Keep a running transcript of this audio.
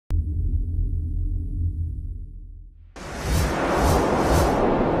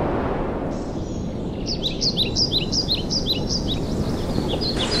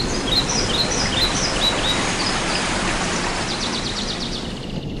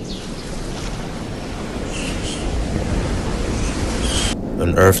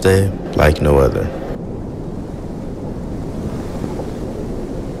An Earth Day like no other.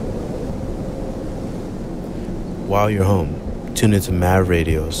 While you're home, tune into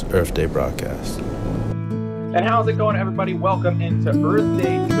Mavradio's Earth Day broadcast. And how's it going, everybody? Welcome into Earth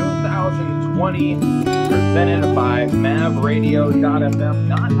Day 2020, presented by Mavradio.fm.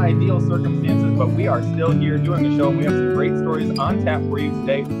 Not ideal circumstances, but we are still here doing the show, and we have some great stories on tap for you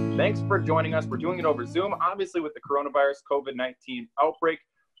today. Thanks for joining us. We're doing it over Zoom, obviously with the coronavirus COVID-19 outbreak.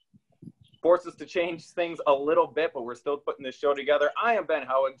 Forced us to change things a little bit, but we're still putting this show together. I am Ben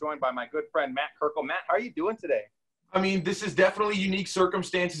Howick, joined by my good friend Matt Kirkle. Matt, how are you doing today? I mean, this is definitely unique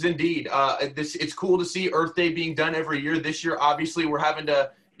circumstances indeed. It's cool to see Earth Day being done every year. This year, obviously, we're having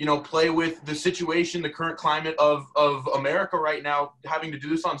to, play with the situation, the current climate of America right now, having to do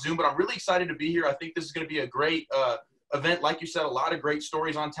this on Zoom. But I'm really excited to be here. I think this is going to be a great event. Like you said, a lot of great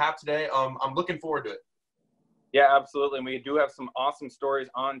stories on tap today. I'm looking forward to it. Yeah, absolutely. And we do have some awesome stories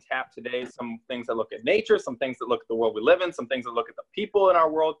on tap today. Some things that look at nature, some things that look at the world we live in, some things that look at the people in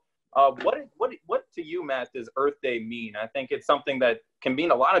our world. What to you, Matt, does Earth Day mean? I think it's something that can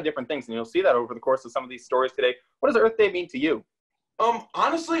mean a lot of different things, and you'll see that over the course of some of these stories today. What does Earth Day mean to you?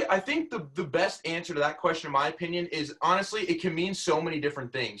 Honestly, I think the best answer to that question, in my opinion, is honestly, it can mean so many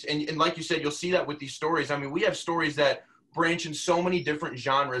different things. And like you said, you'll see that with these stories. I mean, we have stories that branch in so many different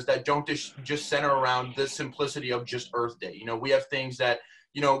genres that don't just center around the simplicity of just Earth Day. We have things that,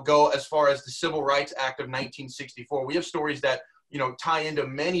 go as far as the Civil Rights Act of 1964. We have stories that tie into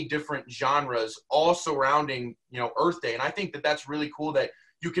many different genres, all surrounding, Earth Day. And I think that that's really cool that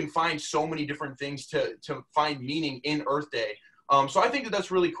you can find so many different things to find meaning in Earth Day. So I think that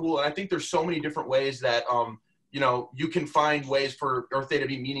that's really cool. And I think there's so many different ways that, you can find ways for Earth Day to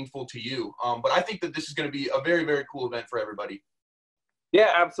be meaningful to you. But I think that this is going to be a very, very cool event for everybody.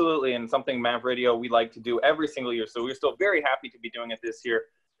 Yeah, absolutely. And something Mavradio we like to do every single year. So we're still very happy to be doing it this year.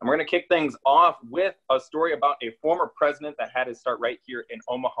 And we're going to kick things off with a story about a former president that had his start right here in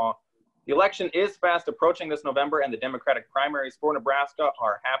Omaha. The election is fast approaching this November, and the Democratic primaries for Nebraska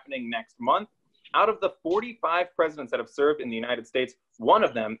are happening next month. Out of the 45 presidents that have served in the United States, one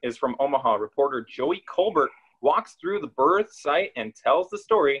of them is from Omaha. Reporter Joey Colbert walks through the birth site and tells the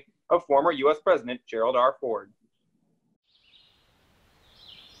story of former U.S. President Gerald R. Ford.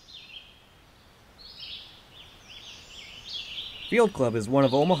 Field Club is one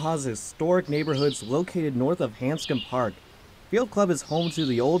of Omaha's historic neighborhoods located north of Hanscom Park. Field Club is home to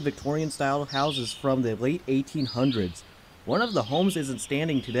the old Victorian-style houses from the late 1800s. One of the homes isn't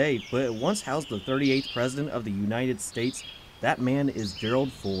standing today, but it once housed the 38th President of the United States. That man is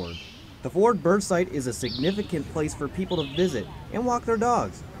Gerald Ford. The Ford birth site is a significant place for people to visit and walk their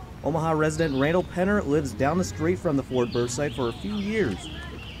dogs. Omaha resident Randall Penner lives down the street from the Ford birth site for a few years.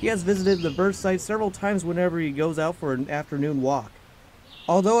 He has visited the birth site several times whenever he goes out for an afternoon walk.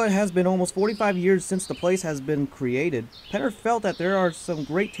 Although it has been almost 45 years since the place has been created, Penner felt that there are some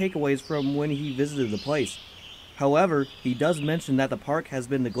great takeaways from when he visited the place. However, he does mention that the park has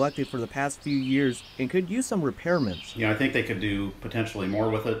been neglected for the past few years and could use some repairments. I think they could do potentially more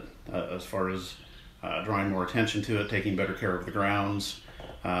with it as far as drawing more attention to it, taking better care of the grounds.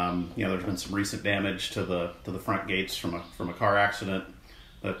 There's been some recent damage to the front gates from a car accident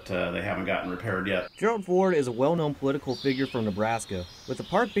that they haven't gotten repaired yet. Gerald Ford is a well-known political figure from Nebraska. With the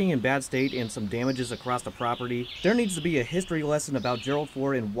park being in bad state and some damages across the property, there needs to be a history lesson about Gerald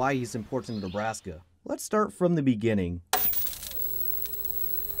Ford and why he's important to Nebraska. Let's start from the beginning.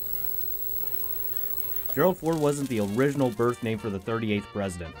 Gerald Ford wasn't the original birth name for the 38th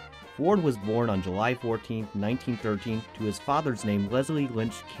president. Ford was born on July 14, 1913, to his father's name, Leslie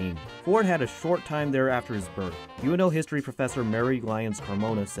Lynch King. Ford had a short time there after his birth. UNO history professor Mary Lyons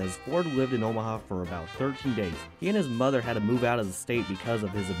Carmona says Ford lived in Omaha for about 13 days. He and his mother had to move out of the state because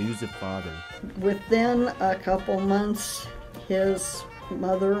of his abusive father. Within a couple months, his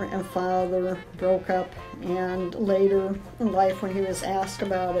mother and father broke up, and later in life, when he was asked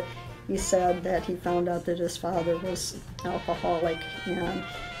about it, he said that he found out that his father was alcoholic and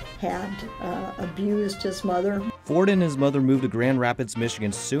had abused his mother. Ford and his mother moved to Grand Rapids,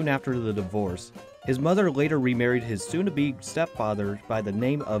 Michigan soon after the divorce. His mother later remarried his soon-to-be stepfather by the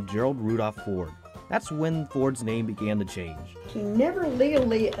name of Gerald Rudolph Ford. That's when Ford's name began to change. He never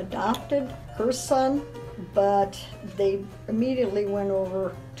legally adopted her son, but they immediately went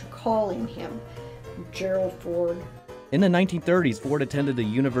over to calling him Gerald Ford. In the 1930s, Ford attended the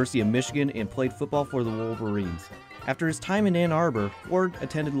University of Michigan and played football for the Wolverines. After his time in Ann Arbor, Ford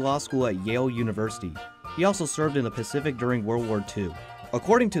attended law school at Yale University. He also served in the Pacific during World War II.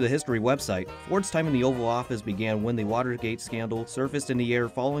 According to the history website, Ford's time in the Oval Office began when the Watergate scandal surfaced in the air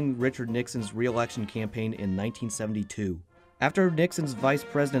following Richard Nixon's re-election campaign in 1972. After Nixon's Vice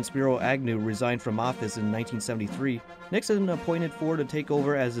President Spiro Agnew resigned from office in 1973, Nixon appointed Ford to take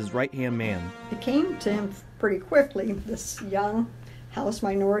over as his right-hand man. It came to him pretty quickly. This young House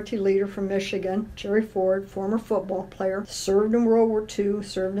Minority Leader from Michigan, Jerry Ford, former football player, served in World War II,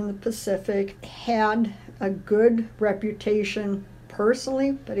 served in the Pacific, had a good reputation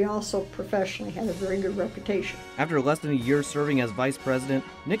personally, but he also professionally had a very good reputation. After less than a year serving as vice president,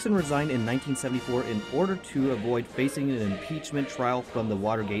 Nixon resigned in 1974 in order to avoid facing an impeachment trial from the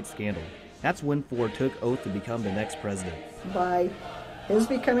Watergate scandal. That's when Ford took oath to become the next president. By his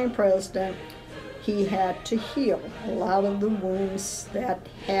becoming president, he had to heal a lot of the wounds that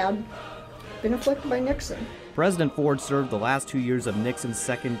had been inflicted by Nixon. President Ford served the last 2 years of Nixon's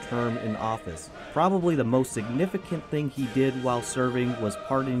second term in office. Probably the most significant thing he did while serving was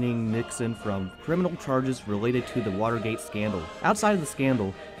pardoning Nixon from criminal charges related to the Watergate scandal. Outside of the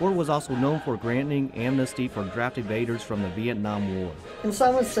scandal, Ford was also known for granting amnesty for draft evaders from the Vietnam War. And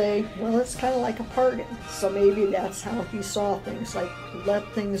some would say, well, it's kind of like a pardon. So maybe that's how he saw things, like let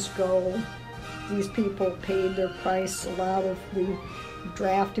things go. These people paid their price. A lot of the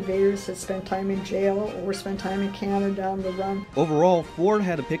draft evaders had spent time in jail or spent time in Canada on the run. Overall, Ford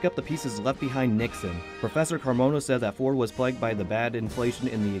had to pick up the pieces left behind Nixon. Professor Carmona said that Ford was plagued by the bad inflation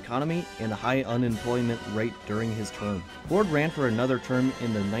in the economy and a high unemployment rate during his term. Ford ran for another term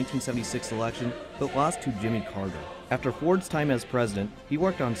in the 1976 election, but lost to Jimmy Carter. After Ford's time as president, he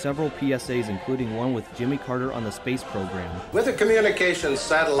worked on several PSAs, including one with Jimmy Carter on the space program. With a communications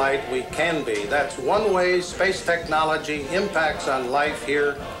satellite, we can be. That's one way space technology impacts on life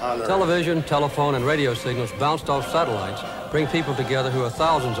here on Earth. Television, telephone, and radio signals bounced off satellites bring people together who are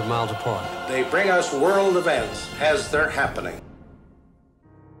thousands of miles apart. They bring us world events as they're happening.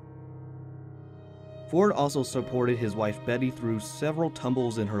 Ford also supported his wife Betty through several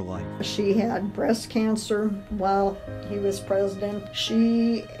tumbles in her life. She had breast cancer while he was president.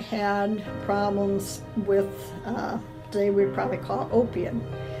 She had problems with, today we'd probably call it opiate,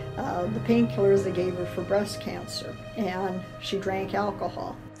 the painkillers they gave her for breast cancer, and she drank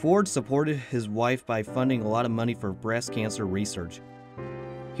alcohol. Ford supported his wife by funding a lot of money for breast cancer research.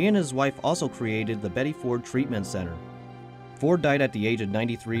 He and his wife also created the Betty Ford Treatment Center. Ford died at the age of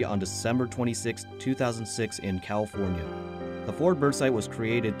 93 on December 26, 2006 in California. The Ford birth site was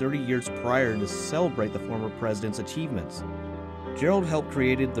created 30 years prior to celebrate the former president's achievements. Gerald helped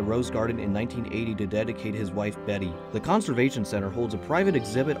create the Rose Garden in 1980 to dedicate his wife Betty. The Conservation Center holds a private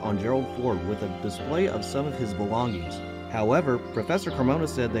exhibit on Gerald Ford with a display of some of his belongings. However, Professor Carmona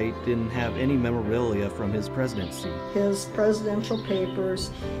said they didn't have any memorabilia from his presidency. His presidential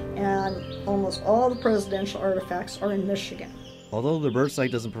papers and almost all the presidential artifacts are in Michigan. Although the birth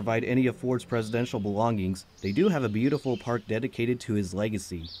site doesn't provide any of Ford's presidential belongings, they do have a beautiful park dedicated to his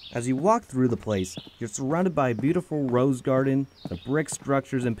legacy. As you walk through the place, you're surrounded by a beautiful rose garden, the brick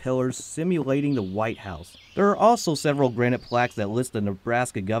structures and pillars simulating the White House. There are also several granite plaques that list the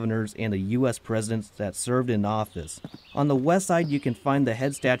Nebraska governors and the U.S. presidents that served in office. On the west side, you can find the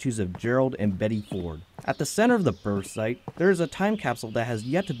head statues of Gerald and Betty Ford. At the center of the birth site, there is a time capsule that has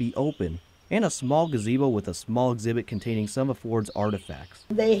yet to be opened, and a small gazebo with a small exhibit containing some of Ford's artifacts.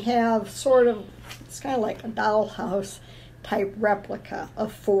 They have sort of, it's kind of like a dollhouse type replica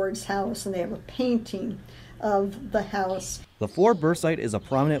of Ford's house, and they have a painting of the house. The Ford birth site is a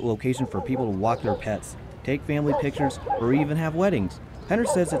prominent location for people to walk their pets, take family pictures, or even have weddings. Penner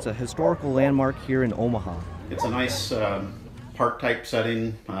says it's a historical landmark here in Omaha. It's a nice park-type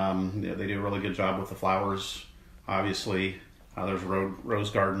setting. They do a really good job with the flowers, obviously. There's a rose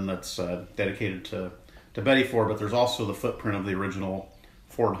garden that's dedicated to Betty Ford, but there's also the footprint of the original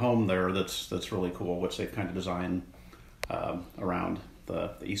Ford home there that's really cool, which they've kind of designed around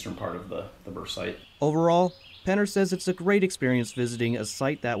the eastern part of the birth site. Overall, Penner says it's a great experience visiting a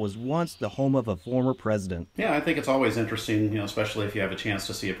site that was once the home of a former president. Yeah, I think it's always interesting, especially if you have a chance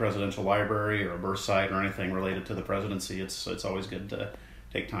to see a presidential library or a birth site or anything related to the presidency. It's always good to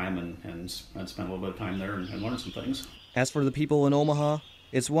take time and spend a little bit of time there and learn some things. As for the people in Omaha,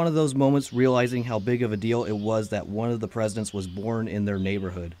 it's one of those moments realizing how big of a deal it was that one of the presidents was born in their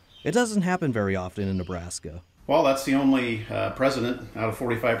neighborhood. It doesn't happen very often in Nebraska. Well, that's the only president out of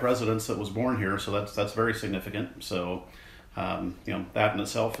 45 presidents that was born here, so that's very significant. So, that in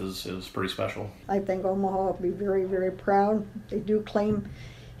itself is pretty special. I think Omaha will be very, very proud. They do claim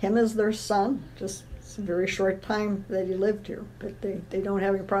him as their son. Just it's a very short time that he lived here, but they don't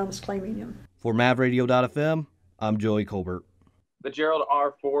have any problems claiming him. For Mavradio.fm, I'm Joey Colbert. The Gerald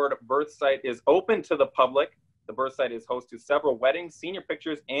R. Ford birth site is open to the public. The birth site is host to several weddings, senior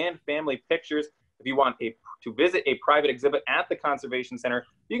pictures, and family pictures. If you want to visit a private exhibit at the Conservation Center,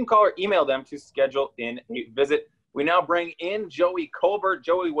 you can call or email them to schedule in a visit. We now bring in Joey Colbert.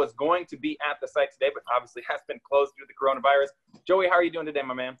 Joey was going to be at the site today, but obviously has been closed due to the coronavirus. Joey, how are you doing today,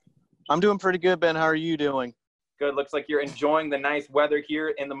 my man? I'm doing pretty good, Ben. How are you doing? Good. Looks like you're enjoying the nice weather here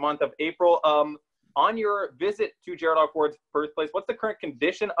in the month of April. On your visit to Gerald R. Ford's birthplace, what's the current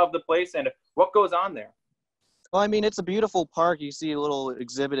condition of the place and what goes on there? Well, I mean, it's a beautiful park. You see a little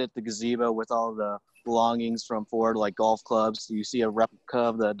exhibit at the gazebo with all the belongings from Ford, like golf clubs. You see a replica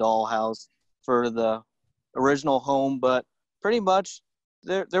of the dollhouse for the original home, but pretty much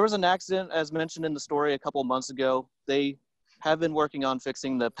there was an accident, as mentioned in the story a couple months ago. They have been working on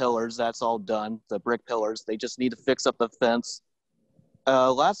fixing the pillars. That's all done, the brick pillars. They just need to fix up the fence.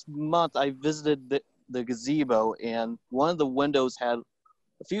 Last month, I visited the gazebo, and one of the windows had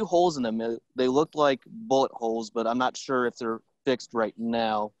a few holes in them. They looked like bullet holes, but I'm not sure if they're fixed right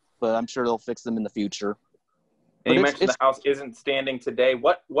now, but I'm sure they'll fix them in the future. And you mentioned the house isn't standing today.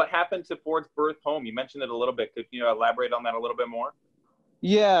 What happened to Ford's birth home? You mentioned it a little bit. Could you elaborate on that a little bit more?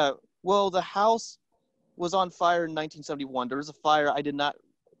 Yeah, well, the house was on fire in 1971. There was a fire. I did not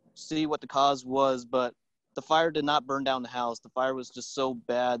see what the cause was, but the fire did not burn down the house. The fire was just so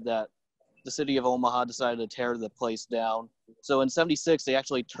bad that the city of Omaha decided to tear the place down. So in 76, they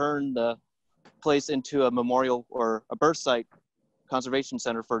actually turned the place into a memorial or a birth site conservation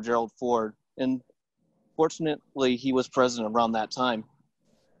center for Gerald Ford. And fortunately, he was president around that time.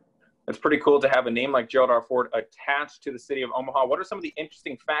 It's pretty cool to have a name like Gerald R. Ford attached to the city of Omaha. What are some of the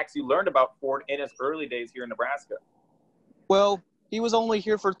interesting facts you learned about Ford in his early days here in Nebraska? Well, he was only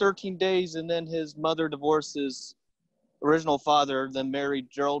here for 13 days, and then his mother divorced his original father, then married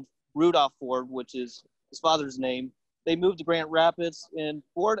Gerald Rudolph Ford, which is his father's name. They moved to Grand Rapids, and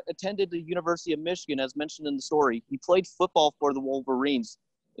Ford attended the University of Michigan, as mentioned in the story. He played football for the Wolverines.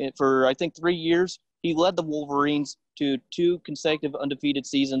 And for, I think, 3 years, he led the Wolverines to 2 consecutive undefeated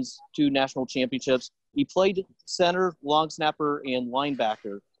seasons, 2 national championships. He played center, long snapper, and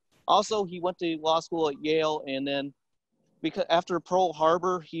linebacker. Also, he went to law school at Yale, and then because after Pearl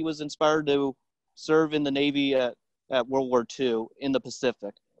Harbor, he was inspired to serve in the Navy at World War II in the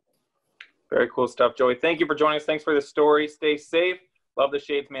Pacific. Very cool stuff, Joey. Thank you for joining us. Thanks for the story. Stay safe. Love the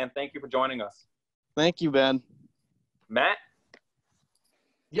shades, man. Thank you for joining us. Thank you, Ben. Matt?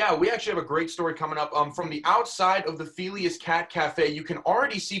 Yeah, we actually have a great story coming up. From the outside of the Felius Cat Cafe, you can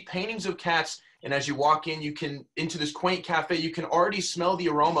already see paintings of cats. And as you walk in, into this quaint cafe, you can already smell the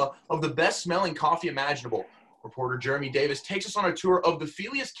aroma of the best smelling coffee imaginable. Reporter Jeremy Davis takes us on a tour of the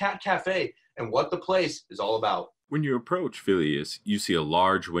Felius Cat Cafe and what the place is all about. When you approach Felius, you see a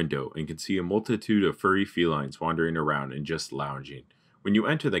large window and can see a multitude of furry felines wandering around and just lounging. When you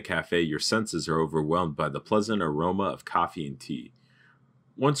enter the cafe, your senses are overwhelmed by the pleasant aroma of coffee and tea.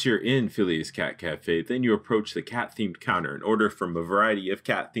 Once you're in Felius Cat Cafe, then you approach the cat-themed counter and order from a variety of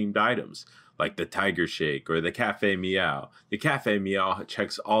cat-themed items, like the Tiger Shake or the Cafe Meow. The Cafe Meow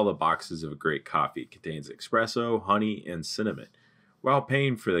checks all the boxes of a great coffee. It contains espresso, honey, and cinnamon. While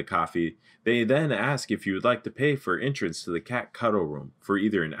paying for the coffee, they then ask if you would like to pay for entrance to the cat cuddle room for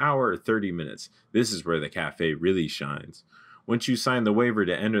either an hour or 30 minutes. This is where the cafe really shines. Once you sign the waiver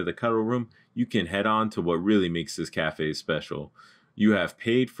to enter the cuddle room, you can head on to what really makes this cafe special. You have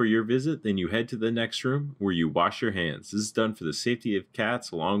paid for your visit, then you head to the next room where you wash your hands. This is done for the safety of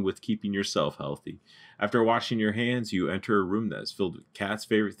cats along with keeping yourself healthy. After washing your hands, you enter a room that is filled with cats'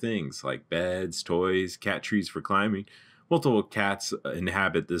 favorite things like beds, toys, cat trees for climbing. Multiple cats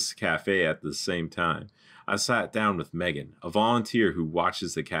inhabit this cafe at the same time. I sat down with Megan, a volunteer who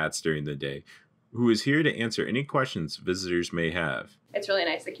watches the cats during the day, who is here to answer any questions visitors may have. It's really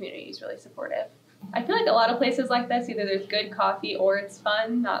nice. The community is really supportive. I feel like a lot of places like this, either there's good coffee or it's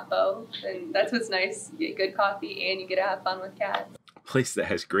fun, not both. And that's what's nice. You get good coffee and you get to have fun with cats. A place that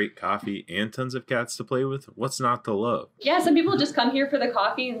has great coffee and tons of cats to play with? What's not to love? Yeah, some people just come here for the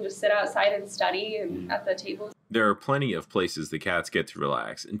coffee and just sit outside and study and at the tables. There are plenty of places the cats get to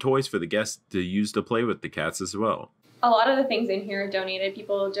relax and toys for the guests to use to play with the cats as well. A lot of the things in here are donated.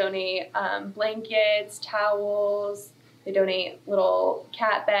 People donate blankets, towels. They donate little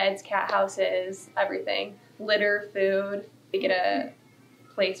cat beds, cat houses, everything. Litter, food. They get a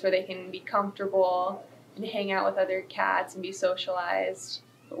place where they can be comfortable and hang out with other cats and be socialized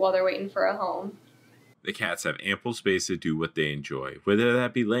while they're waiting for a home. The cats have ample space to do what they enjoy, whether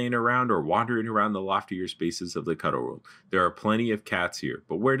that be laying around or wandering around the loftier spaces of the cuddle room. There are plenty of cats here,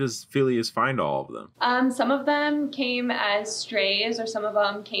 but where does Felius find all of them? Some of them came as strays, or some of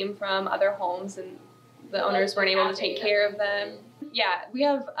them came from other homes and the owners weren't able to take care of them. Yeah, we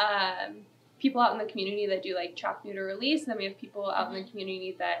have people out in the community that do like trap, neuter, release, and then we have people out in the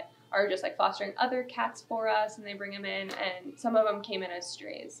community that are just like fostering other cats for us, and they bring them in, and some of them came in as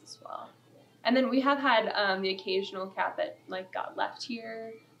strays as well. And then we have had the occasional cat that like got left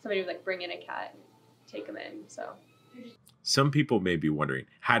here. Somebody would like bring in a cat and take them in. So some people may be wondering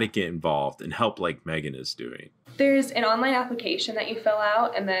how to get involved and help like Megan is doing. there's an online application that you fill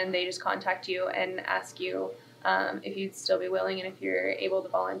out, and then they just contact you and ask you if you'd still be willing and if you're able to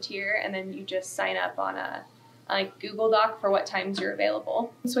volunteer. And then you just sign up on a Google Doc for what times you're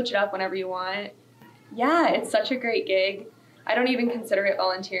available. Switch it up whenever you want. Yeah, it's such a great gig. I don't even consider it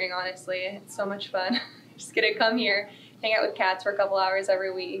volunteering, honestly. It's so much fun. Just get to come here, hang out with cats for a couple hours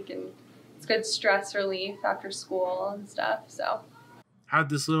every week, and it's good stress relief after school and stuff. So, how'd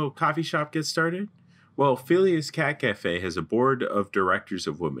this little coffee shop get started? Well, Philia's Cat Cafe has a board of directors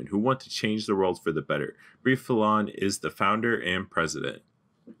of women who want to change the world for the better. Bree Fallon is the founder and president.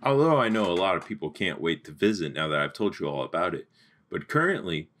 Although I know a lot of people can't wait to visit now that I've told you all about it, but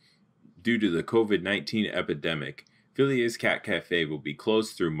currently, due to the COVID-19 epidemic, Philia's Cat Cafe will be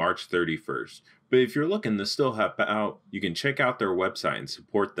closed through March 31st. But if you're looking to still help out, you can check out their website and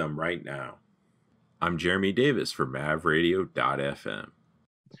support them right now. I'm Jeremy Davis for Mavradio.fm.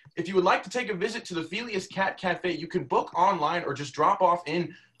 If you would like to take a visit to the Philia's Cat Cafe, you can book online or just drop off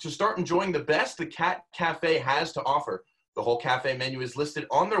in to start enjoying the best the Cat Cafe has to offer. The whole cafe menu is listed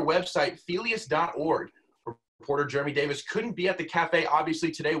on their website, philias.org. Reporter Jeremy Davis couldn't be at the cafe,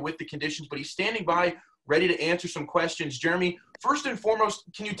 obviously, today with the conditions, but he's standing by, ready to answer some questions. Jeremy, first and foremost,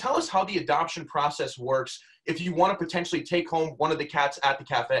 can you tell us how the adoption process works if you want to potentially take home one of the cats at the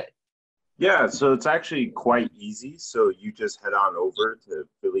cafe? Yeah, so it's actually quite easy. So you just head on over to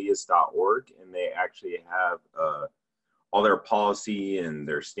philias.org, and they actually have all their policy and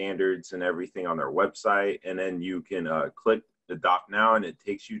their standards and everything on their website. And then you can click Adopt Now, and it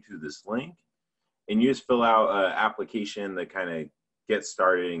takes you to this link. And you just fill out an application that kind of get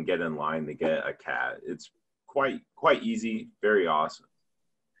started and get in line to get a cat. It's quite easy, very awesome.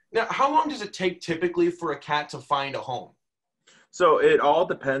 Now, how long does it take typically for a cat to find a home? So it all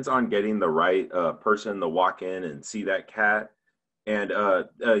depends on getting the right person to walk in and see that cat. And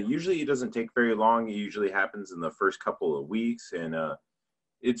usually it doesn't take very long. It usually happens in the first couple of weeks. And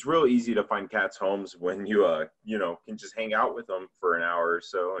it's real easy to find cats homes when you, can just hang out with them for an hour or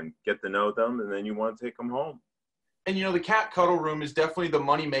so and get to know them. And then you want to take them home. And, the cat cuddle room is definitely the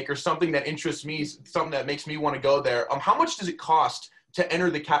moneymaker, something that interests me, something that makes me want to go there. How much does it cost to enter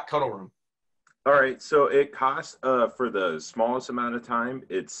the cat cuddle room? All right, so it costs for the smallest amount of time,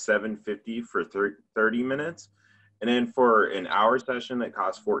 it's $7.50 for 30 minutes. And then for an hour session, it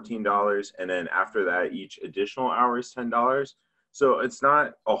costs $14. And then after that, each additional hour is $10. So it's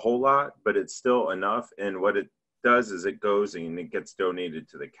not a whole lot, but it's still enough. And what it does is it goes and it gets donated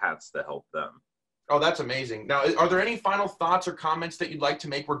to the cats to help them. Oh, that's amazing. Now, are there any final thoughts or comments that you'd like to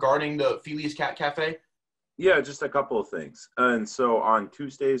make regarding the Philia's Cat Cafe? Yeah, just a couple of things. And so on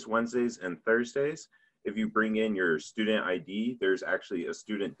Tuesdays, Wednesdays, and Thursdays, if you bring in your student ID, there's actually a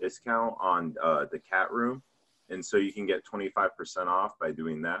student discount on the cat room. And so you can get 25% off by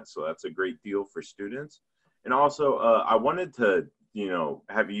doing that. So that's a great deal for students. And also, I wanted to,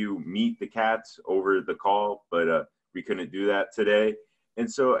 have you meet the cats over the call, but we couldn't do that today. And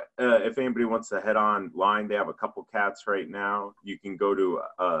so if anybody wants to head online, they have a couple cats right now. You can go to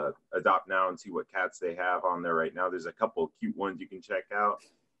Adopt Now and see what cats they have on there right now. There's a couple of cute ones you can check out.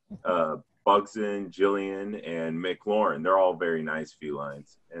 Bugson, Jillian, and McLaurin. They're all very nice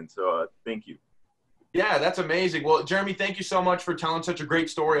felines. And so thank you. Yeah, that's amazing. Well, Jeremy, thank you so much for telling such a great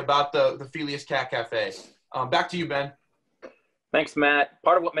story about the Philia's Cat Cafe. Back to you, Ben. Thanks, Matt.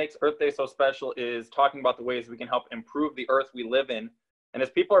 Part of what makes Earth Day so special is talking about the ways we can help improve the Earth we live in. And as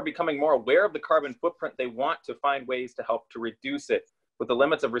people are becoming more aware of the carbon footprint, they want to find ways to help to reduce it. With the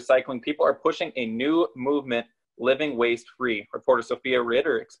limits of recycling, people are pushing a new movement, living waste-free. Reporter Sophia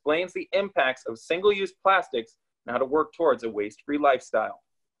Ritter explains the impacts of single-use plastics and how to work towards a waste-free lifestyle.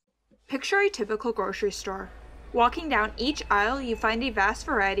 Picture a typical grocery store. Walking down each aisle, you find a vast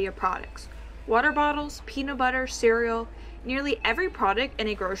variety of products. Water bottles, peanut butter, cereal. Nearly every product in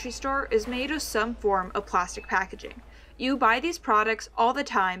a grocery store is made of some form of plastic packaging. You buy these products all the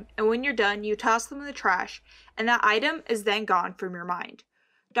time, and when you're done, you toss them in the trash, and that item is then gone from your mind.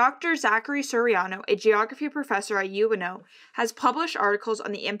 Dr. Zachary Suriano, a geography professor at UNO, has published articles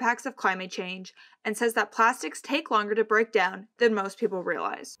on the impacts of climate change and says that plastics take longer to break down than most people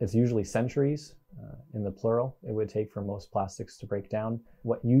realize. It's usually centuries in the plural it would take for most plastics to break down.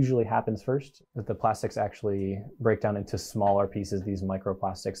 What usually happens first is the plastics actually break down into smaller pieces, these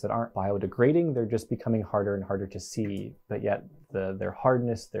microplastics that aren't biodegrading. They're just becoming harder and harder to see, but yet their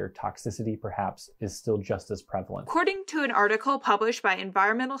hardness, their toxicity perhaps, is still just as prevalent. According to an article published by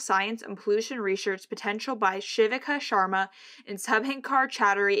Environmental Science and Pollution Research Potential by Shivika Sharma and Subhankar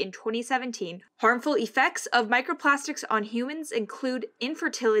Chattery in 2017, harmful effects of microplastics on humans include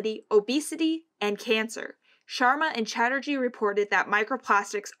infertility, obesity, and cancer. Sharma and Chatterjee reported that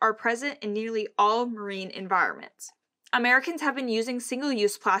microplastics are present in nearly all marine environments. Americans have been using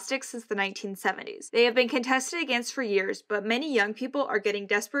single-use plastics since the 1970s. They have been contested against for years, but many young people are getting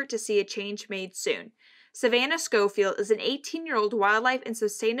desperate to see a change made soon. Savannah Schofield is an 18-year-old wildlife and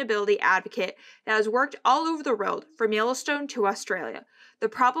sustainability advocate that has worked all over the world, from Yellowstone to Australia. The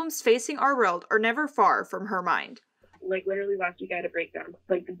problems facing our world are never far from her mind. Like literally last week I had a breakdown.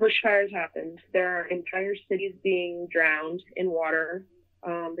 Like the bushfires happened. There are entire cities being drowned in water.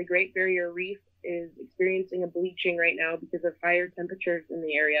 The Great Barrier Reef is experiencing a bleaching right now because of higher temperatures in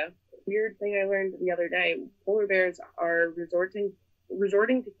the area. Weird thing I learned the other day, polar bears are resorting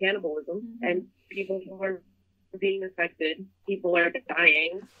to cannibalism, and people are being affected. People are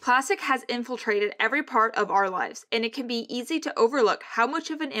dying. Plastic has infiltrated every part of our lives, and it can be easy to overlook how much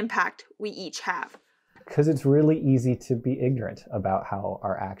of an impact we each have. Because it's really easy to be ignorant about how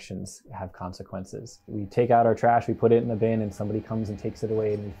our actions have consequences. We take out our trash, we put it in a bin, and somebody comes and takes it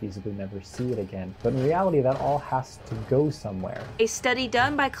away, and we feasibly never see it again. But in reality, that all has to go somewhere. A study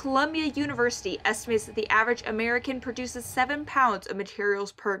done by Columbia University estimates that the average American produces 7 pounds of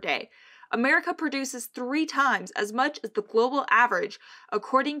materials per day. America produces 3 times as much as the global average,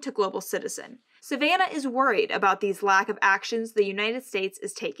 according to Global Citizen. Savannah is worried about these lack of actions the United States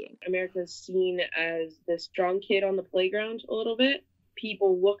is taking. America is seen as the strong kid on the playground a little bit.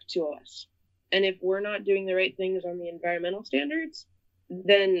 People look to us. And if we're not doing the right things on the environmental standards,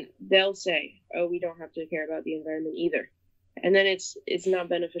 then they'll say, oh, we don't have to care about the environment either. And then it's not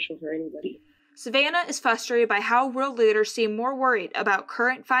beneficial for anybody. Savannah is frustrated by how world leaders seem more worried about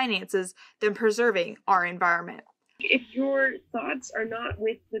current finances than preserving our environment. If your thoughts are not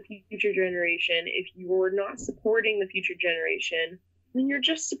with the future generation, if you're not supporting the future generation, then you're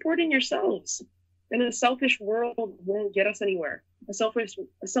just supporting yourselves. And a selfish world won't get us anywhere. A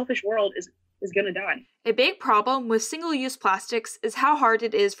selfish world is going to die. A big problem with single-use plastics is how hard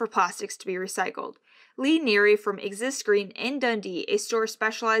it is for plastics to be recycled. Lee Neary from Exist Green in Dundee, a store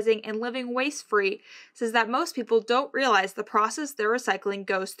specializing in living waste-free, says that most people don't realize the process their recycling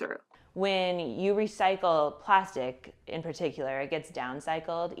goes through. When you recycle plastic in particular, it gets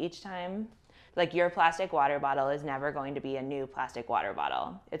downcycled each time. Like your plastic water bottle is never going to be a new plastic water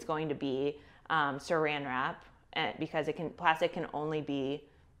bottle. It's going to be saran wrap, because plastic can only be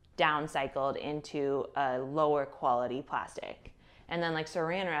downcycled into a lower quality plastic. And then like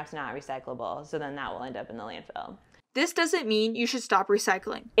saran wrap's not recyclable, so then that will end up in the landfill. This doesn't mean you should stop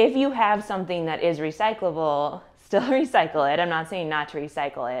recycling. If you have something that is recyclable, still recycle it. I'm not saying not to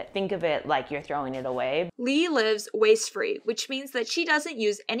recycle it. Think of it like you're throwing it away. Lee lives waste-free, which means that she doesn't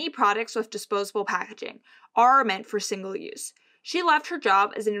use any products with disposable packaging, or are meant for single use. She left her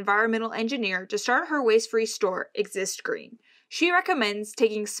job as an environmental engineer to start her waste-free store, Exist Green. She recommends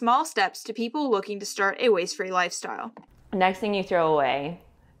taking small steps to people looking to start a waste-free lifestyle. Next thing you throw away,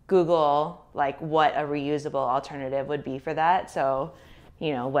 Google like what a reusable alternative would be for that. So,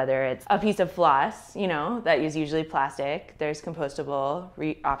 you know, whether it's a piece of floss, you know, that is usually plastic. There's compostable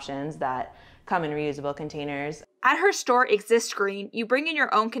options that come in reusable containers. At her store, Exist Green, you bring in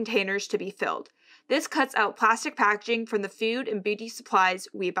your own containers to be filled. This cuts out plastic packaging from the food and beauty supplies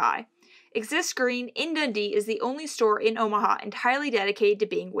we buy. Exist Green in Dundee is the only store in Omaha entirely dedicated to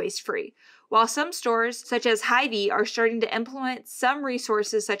being waste-free, while some stores, such as Hy-Vee, are starting to implement some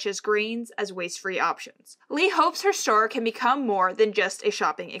resources such as greens as waste-free options. Lee hopes her store can become more than just a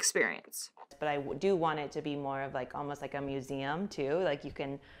shopping experience. But I do want it to be more of like almost like a museum too. Like you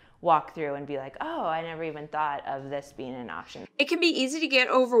can walk through and be like, oh, I never even thought of this being an option. It can be easy to get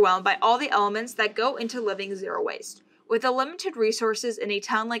overwhelmed by all the elements that go into living zero waste. With the limited resources in a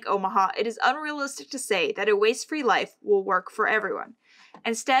town like Omaha, it is unrealistic to say that a waste-free life will work for everyone.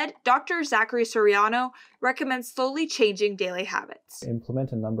 Instead, Dr. Zachary Soriano recommends slowly changing daily habits.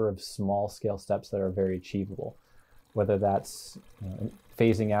 Implement a number of small-scale steps that are very achievable, whether that's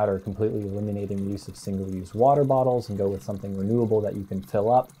phasing out or completely eliminating the use of single-use water bottles and go with something renewable that you can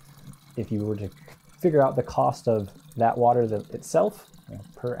fill up. If you were to figure out the cost of that water itself,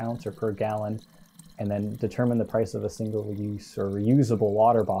 per ounce or per gallon, and then determine the price of a single-use or reusable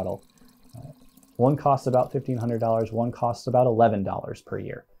water bottle. One costs about $1,500, one costs about $11 per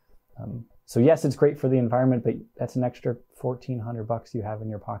year. So yes, it's great for the environment, but that's an extra $1,400 you have in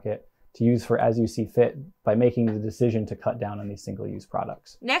your pocket to use for as you see fit by making the decision to cut down on these single-use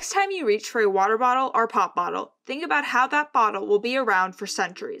products. Next time you reach for a water bottle or pop bottle, think about how that bottle will be around for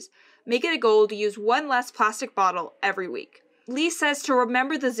centuries. Make it a goal to use one less plastic bottle every week. Lee says to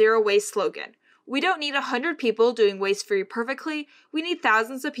remember the zero waste slogan. We don't need 100 people doing waste-free perfectly, we need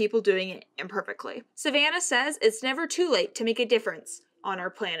thousands of people doing it imperfectly. Savannah says it's never too late to make a difference on our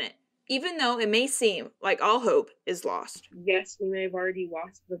planet, even though it may seem like all hope is lost. Yes, we may have already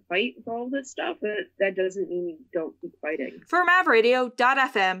lost the fight with all this stuff, but that doesn't mean we don't keep fighting. For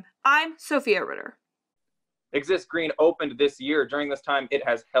Mavradio.fm, I'm Sophia Ritter. Exist Green opened this year. During this time, it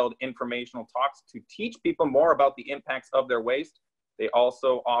has held informational talks to teach people more about the impacts of their waste. They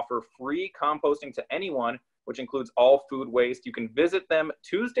also offer free composting to anyone, which includes all food waste. You can visit them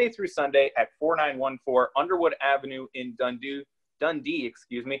Tuesday through Sunday at 4914 Underwood Avenue in Dundee.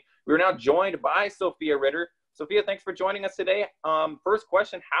 We're now joined by Sophia Ritter. Sophia, thanks for joining us today. First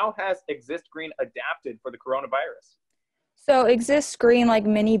question, how has Exist Green adapted for the coronavirus? So Exist Green, like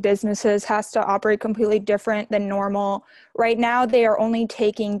many businesses, has to operate completely different than normal. Right now, they are only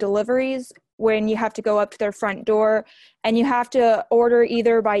taking deliveries when you have to go up to their front door, and you have to order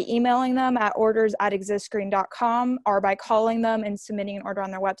either by emailing them at orders@existgreen.com or by calling them and submitting an order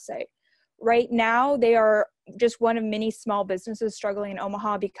on their website. Right now, they are just one of many small businesses struggling in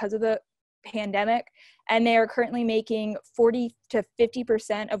Omaha because of the pandemic, and they are currently making 40 to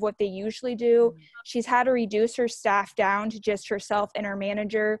 50% of what they usually do. She's had to reduce her staff down to just herself and her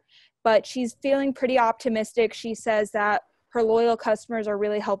manager, but she's feeling pretty optimistic. She says that her loyal customers are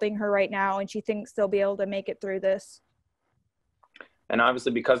really helping her right now, and she thinks they'll be able to make it through this. And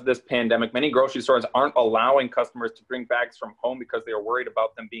obviously, because of this pandemic, many grocery stores aren't allowing customers to bring bags from home because they are worried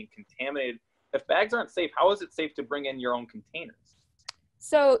about them being contaminated. If bags aren't safe, how is it safe to bring in your own containers?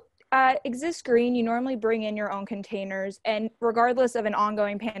 So at Exist Green, you normally bring in your own containers, and regardless of an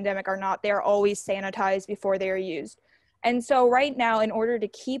ongoing pandemic or not, they are always sanitized before they are used. And so right now, in order to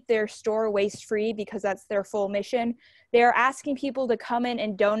keep their store waste-free, because that's their full mission, they are asking people to come in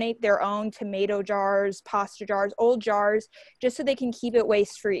and donate their own tomato jars, pasta jars, old jars, just so they can keep it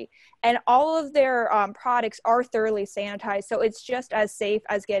waste-free. And all of their products are thoroughly sanitized, so it's just as safe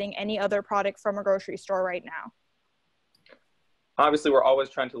as getting any other product from a grocery store right now. Obviously, we're always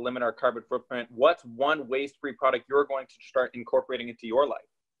trying to limit our carbon footprint. What's one waste-free product you're going to start incorporating into your life?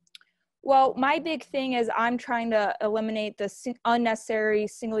 Well, my big thing is I'm trying to eliminate the unnecessary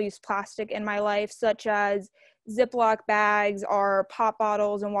single-use plastic in my life, such as Ziploc bags or pop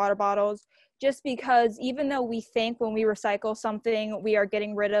bottles and water bottles, just because even though we think when we recycle something, we are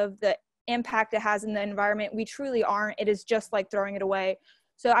getting rid of the impact it has in the environment, we truly aren't. It is just like throwing it away.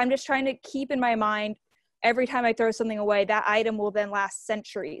 So I'm just trying to keep in my mind, every time I throw something away, that item will then last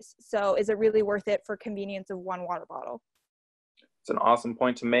centuries. So is it really worth it for convenience of one water bottle? It's an awesome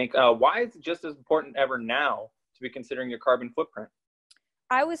point to make. Why is it just as important ever now to be considering your carbon footprint?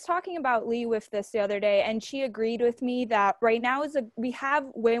 I was talking about Lee with this the other day, and she agreed with me that right now we have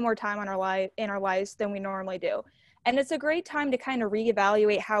way more time in our lives than we normally do. And it's a great time to kind of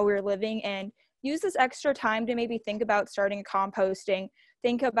reevaluate how we're living and use this extra time to maybe think about starting composting,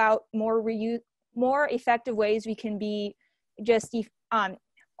 think about more effective ways we can be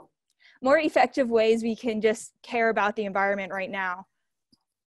more effective ways we can just care about the environment right now.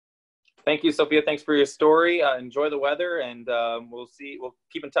 Thank you, Sophia. Thanks for your story. Enjoy the weather, and we'll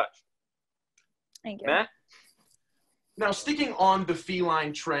keep in touch. Thank you. Matt? Now, sticking on the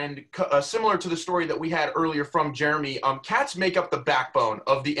feline trend, similar to the story that we had earlier from Jeremy, cats make up the backbone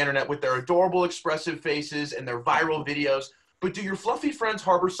of the internet with their adorable, expressive faces and their viral videos. But do your fluffy friends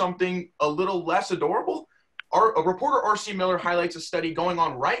harbor something a little less adorable? Reporter R.C. Miller highlights a study going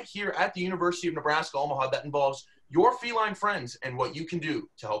on right here at the University of Nebraska-Omaha that involves your feline friends and what you can do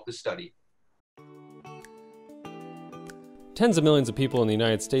to help the study. Tens of millions of people in the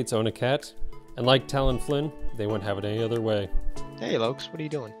United States own a cat, and like Talon Flynn, they wouldn't have it any other way. Hey, Lokes, what are you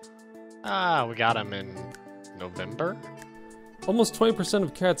doing? We got him in November? Almost 20%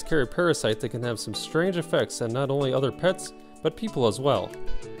 of cats carry a parasite that can have some strange effects on not only other pets, but people as well.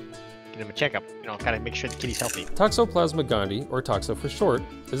 Give him a checkup, kind of make sure the kitty's healthy. Toxoplasma gondii, or toxo for short,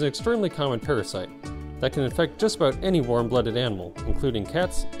 is an extremely common parasite that can infect just about any warm-blooded animal, including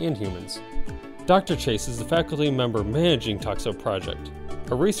cats and humans. Dr. Chase is the faculty member managing Toxo Project,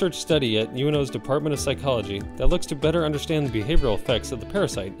 a research study at UNO's Department of Psychology that looks to better understand the behavioral effects of the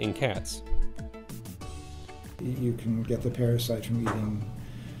parasite in cats. You can get the parasite from eating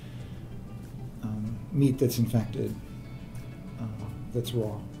meat that's infected, that's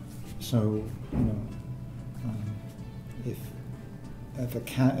raw. So, if if a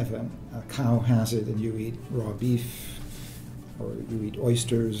cow has it and you eat raw beef, or you eat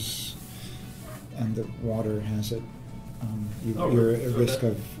oysters, and the water has it, you're at risk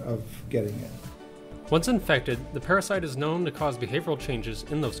of getting it. Once infected, the parasite is known to cause behavioral changes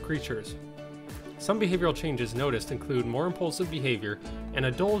in those creatures. Some behavioral changes noticed include more impulsive behavior and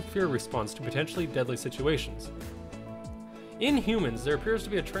a dulled fear response to potentially deadly situations. In humans, there appears to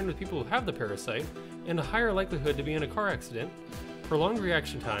be a trend with people who have the parasite and a higher likelihood to be in a car accident, prolonged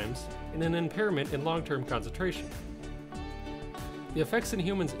reaction times, and an impairment in long-term concentration. The effects in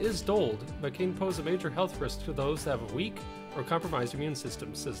humans is dulled, but can pose a major health risk to those that have a weak or compromised immune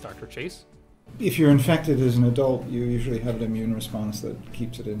system, says Dr. Chase. If you're infected as an adult, you usually have an immune response that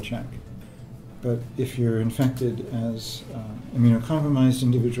keeps it in check. But if you're infected as an immunocompromised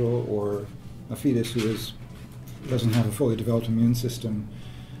individual or a fetus who doesn't have a fully developed immune system,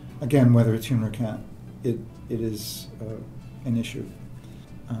 again, whether it's human or cat, it is an issue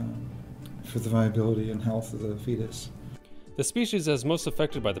for the viability and health of the fetus. The species that is most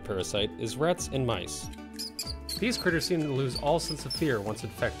affected by the parasite is rats and mice. These critters seem to lose all sense of fear once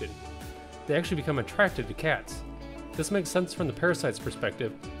infected. They actually become attracted to cats. This makes sense from the parasite's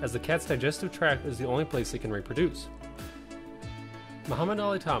perspective, as the cat's digestive tract is the only place it can reproduce. Muhammad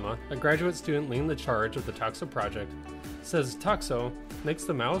Ali Tama, a graduate student leading the charge of the Toxo project, says Toxo makes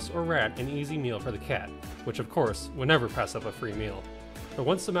the mouse or rat an easy meal for the cat, which of course would never pass up a free meal. But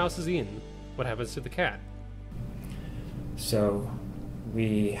once the mouse is eaten, what happens to the cat? So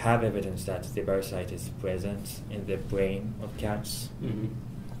we have evidence that the parasite is present in the brain of cats,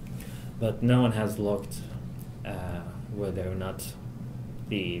 but no one has looked whether or not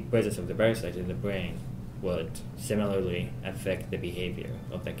the presence of the parasite in the brain would similarly affect the behavior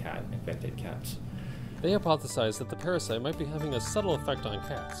of the infected cats. They hypothesize that the parasite might be having a subtle effect on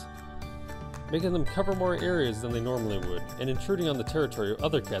cats, making them cover more areas than they normally would and intruding on the territory of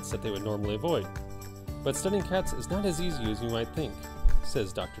other cats that they would normally avoid. But studying cats is not as easy as you might think,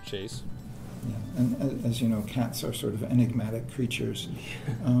 says Dr. Chase. Yeah, and as you know, cats are sort of enigmatic creatures.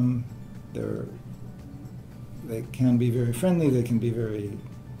 They can be very friendly, they can be very,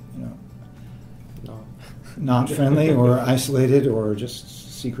 not friendly or isolated or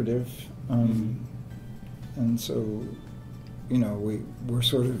just secretive. And so, we're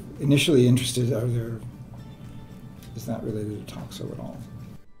sort of initially interested, is that related to Toxo at all?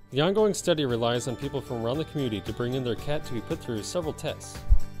 The ongoing study relies on people from around the community to bring in their cat to be put through several tests,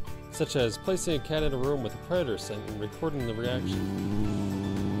 such as placing a cat in a room with a predator scent and recording the reaction.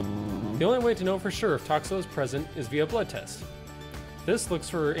 The only way to know for sure if Toxo is present is via blood test. This looks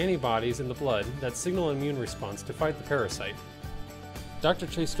for antibodies in the blood that signal an immune response to fight the parasite. Dr.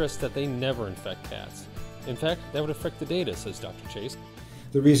 Chase stressed that they never infect cats. In fact, that would affect the data, says Dr. Chase.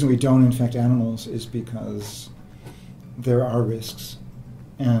 The reason we don't infect animals is because there are risks.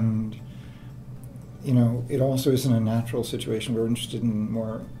 And, it also isn't a natural situation. We're interested in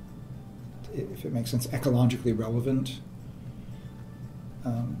more, if it makes sense, ecologically relevant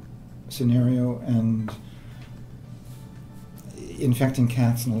scenario, and infecting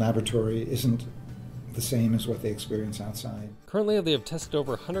cats in a laboratory isn't the same as what they experience outside. Currently, they have tested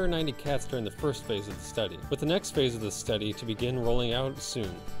over 190 cats during the first phase of the study, with the next phase of the study to begin rolling out soon,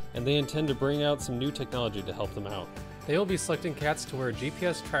 and they intend to bring out some new technology to help them out. They will be selecting cats to wear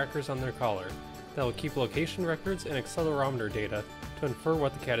GPS trackers on their collar that will keep location records and accelerometer data to infer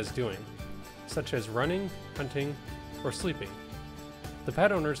what the cat is doing, such as running, hunting, or sleeping. The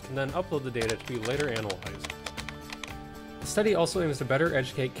pet owners can then upload the data to be later analyzed. The study also aims to better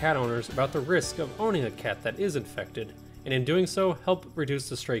educate cat owners about the risk of owning a cat that is infected, and in doing so, help reduce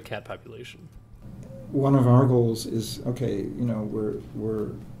the stray cat population. One of our goals is,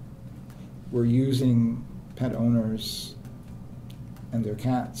 we're using pet owners and their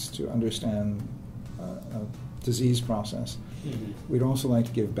cats to understand a disease process. We'd also like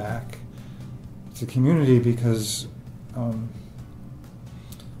to give back to the community because,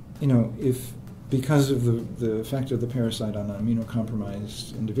 if because of the effect of the parasite on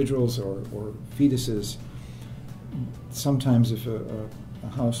immunocompromised individuals or fetuses, sometimes if a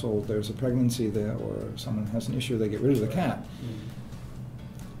household, there's a pregnancy there or someone has an issue, they get rid of the cat.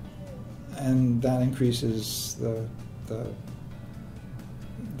 And that increases the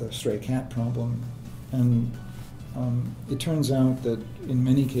stray cat problem. And it turns out that in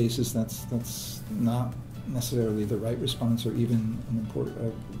many cases that's not necessarily the right response or even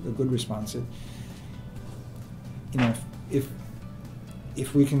a good response.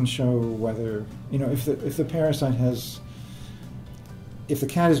 If we can show whether, if the parasite if the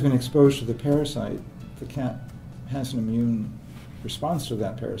cat has been exposed to the parasite, the cat has an immune response to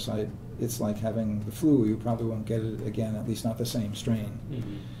that parasite, it's like having the flu. You probably won't get it again, at least not the same strain.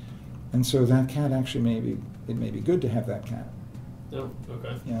 Mm-hmm. And so that cat actually it may be good to have that cat. Oh,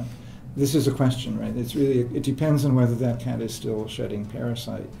 okay. Yeah. This is a question, right? It depends on whether that cat is still shedding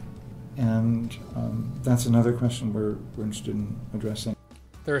parasite. And that's another question we're interested in addressing.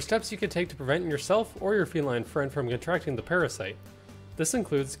 There are steps you can take to prevent yourself or your feline friend from contracting the parasite. This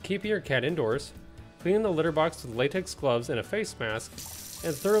includes keeping your cat indoors, cleaning the litter box with latex gloves and a face mask,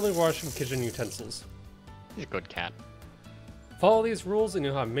 and thoroughly washing kitchen utensils. He's a good cat. Follow these rules and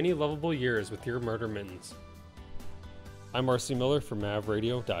you'll have many lovable years with your murder mittens. I'm R.C. Miller for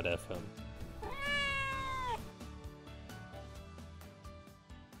Mavradio.fm.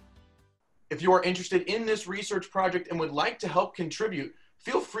 If you are interested in this research project and would like to help contribute,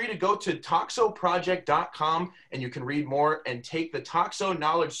 feel free to go to toxoproject.com and you can read more and take the Toxo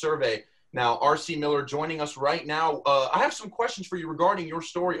Knowledge Survey. Now, R.C. Miller joining us right now. I have some questions for you regarding your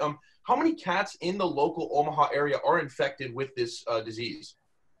story. How many cats in the local Omaha area are infected with this disease?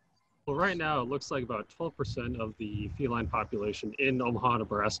 Well, right now, it looks like about 12% of the feline population in Omaha,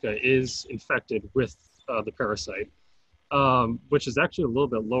 Nebraska is infected with the parasite, which is actually a little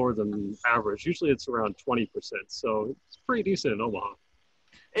bit lower than average. Usually it's around 20%, so it's pretty decent in Omaha.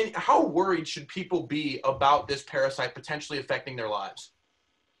 And how worried should people be about this parasite potentially affecting their lives?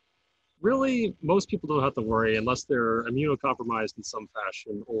 Really, most people don't have to worry unless they're immunocompromised in some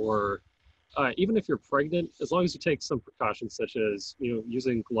fashion, or even if you're pregnant, as long as you take some precautions such as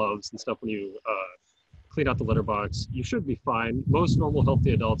using gloves and stuff when you clean out the litter box, you should be fine. Most normal,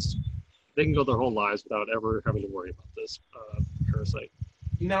 healthy adults, they can go their whole lives without ever having to worry about this parasite.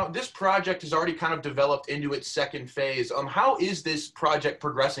 Now, this project has already kind of developed into its second phase. How is this project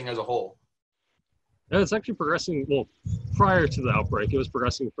progressing as a whole? It's actually progressing, well, prior to the outbreak, it was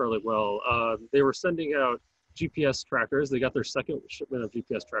progressing fairly well. They were sending out GPS trackers. They got their second shipment of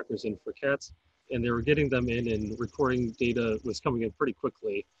GPS trackers in for cats, and they were getting them in, and reporting data was coming in pretty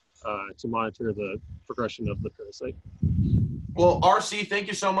quickly to monitor the progression of the parasite. Well, RC, thank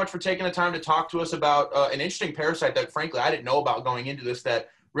you so much for taking the time to talk to us about an interesting parasite that, frankly, I didn't know about going into this that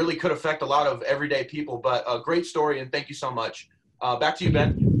really could affect a lot of everyday people. But a great story, and thank you so much. Back to you,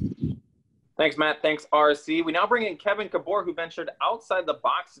 Ben. Thanks, Matt. Thanks, RC. We now bring in Kevin Kabor, who ventured outside the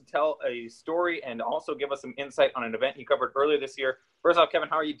box to tell a story and also give us some insight on an event he covered earlier this year. First off, Kevin,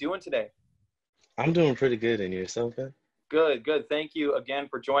 how are you doing today? I'm doing pretty good. And yourself, Ben? Good, good. Thank you again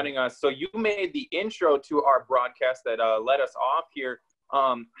for joining us. So you made the intro to our broadcast that led us off here.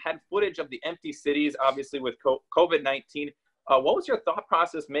 Had footage of the empty cities, obviously with COVID-19. What was your thought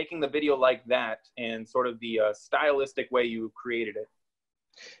process making the video like that and sort of the stylistic way you created it?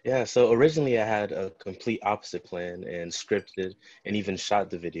 Yeah, so originally I had a complete opposite plan and scripted and even shot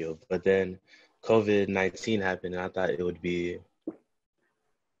the video, but then COVID-19 happened and I thought it would be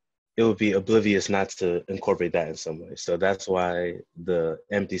oblivious not to incorporate that in some way. So that's why the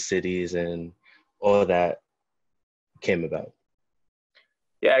empty cities and all that came about.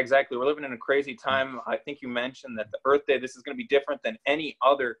 Yeah, exactly. We're living in a crazy time. I think you mentioned that the Earth Day, this is going to be different than any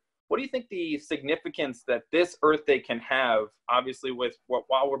other. What do you think the significance that this Earth Day can have, obviously, with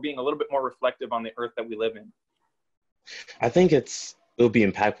while we're being a little bit more reflective on the Earth that we live in? I think it'll be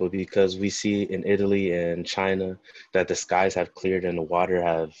impactful because we see in Italy and China that the skies have cleared and the water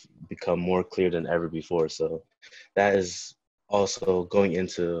have become more clear than ever before. So that is also going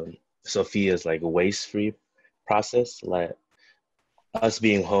into Sophia's like waste-free process. Like us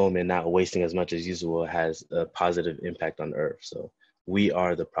being home and not wasting as much as usual has a positive impact on Earth. So we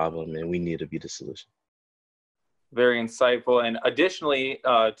are the problem and we need to be the solution. Very insightful. And additionally,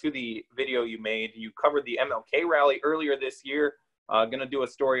 to the video you made, you covered the MLK rally earlier this year. Going to do a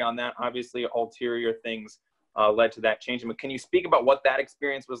story on that. Obviously, ulterior things led to that change. But can you speak about what that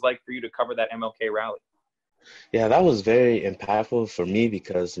experience was like for you to cover that MLK rally? Yeah, that was very impactful for me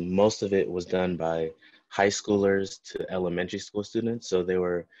because most of it was done by high schoolers to elementary school students. So they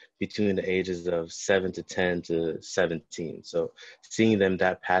were between the ages of 7 to 10 to 17. So seeing them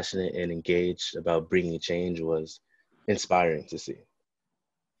that passionate and engaged about bringing change was inspiring to see.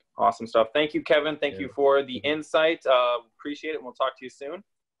 Awesome stuff. Thank you, Kevin. Thank you for the insight. Appreciate it. And we'll talk to you soon.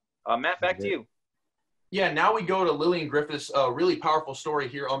 Matt, back to you. Yeah, now we go to Lillian Griffiths' really powerful story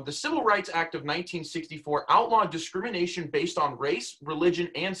here. The Civil Rights Act of 1964 outlawed discrimination based on race, religion,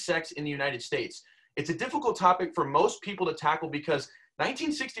 and sex in the United States. It's a difficult topic for most people to tackle because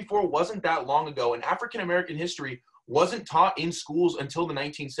 1964 wasn't that long ago, and African-American history wasn't taught in schools until the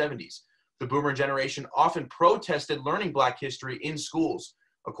 1970s. The boomer generation often protested learning Black history in schools.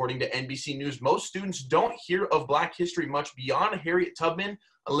 According to NBC News, most students don't hear of Black history much beyond Harriet Tubman,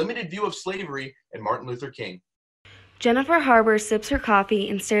 a limited view of slavery, and Martin Luther King. Jennifer Harbour sips her coffee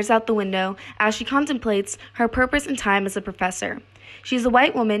and stares out the window as she contemplates her purpose and time as a professor. She's a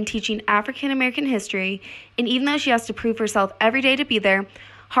white woman teaching African American history, and even though she has to prove herself every day to be there,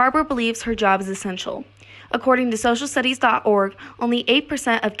 Harbour believes her job is essential. According to socialstudies.org, only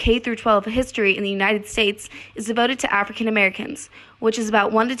 8% of K-12 history in the United States is devoted to African Americans, which is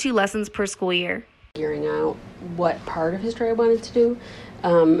about 1 to 2 lessons per school year. Figuring out what part of history I wanted to do,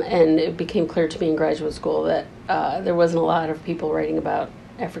 and it became clear to me in graduate school that there wasn't a lot of people writing about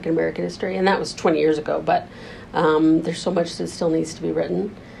African American history, and that was 20 years ago, but there's so much that still needs to be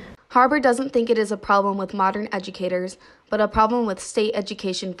written. Harbour doesn't think it is a problem with modern educators, but a problem with state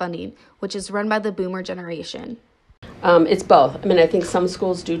education funding, which is run by the boomer generation. It's both. I mean, I think some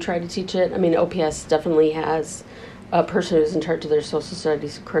schools do try to teach it. I mean, OPS definitely has a person who's in charge of their social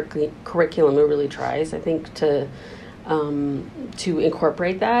studies curriculum who really tries, I think, to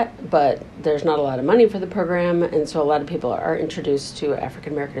incorporate that, but there's not a lot of money for the program, and so a lot of people are introduced to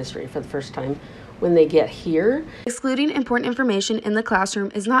African American history for the first time when they get here. Excluding important information in the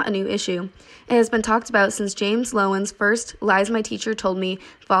classroom is not a new issue. It has been talked about since James Lowen's first Lies My Teacher Told Me,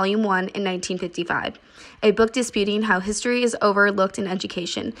 Volume 1 in 1955, a book disputing how history is overlooked in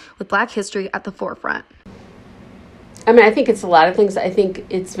education, with Black history at the forefront. I mean, I think it's a lot of things. I think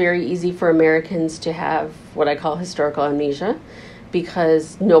it's very easy for Americans to have what I call historical amnesia,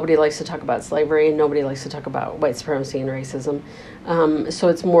 because nobody likes to talk about slavery and nobody likes to talk about white supremacy and racism. So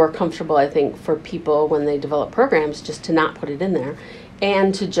it's more comfortable, I think, for people when they develop programs just to not put it in there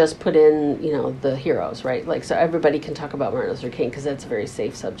and to just put in, you know, the heroes, right? Like, so everybody can talk about Martin Luther King because that's a very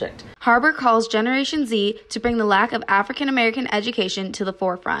safe subject. Harbour calls Generation Z to bring the lack of African American education to the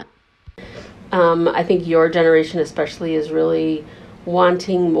forefront. I think your generation especially is really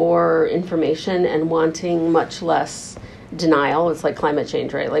wanting more information and wanting much less denial. It's like climate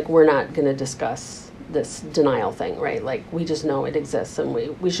change, right? Like, we're not going to discuss this denial thing, right? Like, we just know it exists and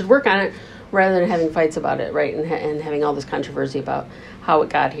we should work on it rather than having fights about it, right? And having all this controversy about how it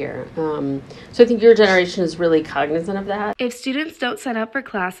got here. So I think your generation is really cognizant of that. If students don't sign up for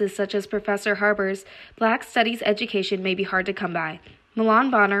classes such as Professor Harbour's, Black Studies education may be hard to come by.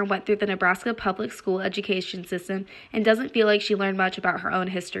 Milan Bonner went through the Nebraska public school education system and doesn't feel like she learned much about her own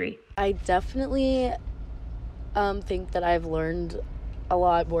history. I definitely think that I've learned a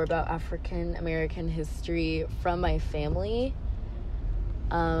lot more about African American history from my family.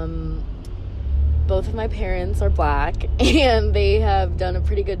 Both of my parents are Black, and they have done a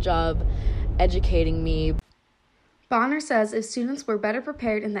pretty good job educating me. Bonner says if students were better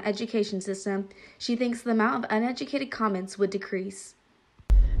prepared in the education system, she thinks the amount of uneducated comments would decrease.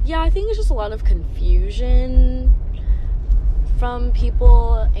 Yeah, I think it's just a lot of confusion from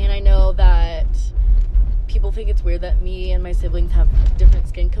people, and I know that people think it's weird that me and my siblings have different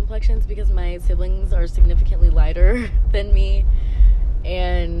skin complexions because my siblings are significantly lighter than me,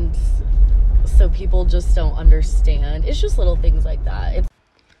 and so people just don't understand. It's just little things like that.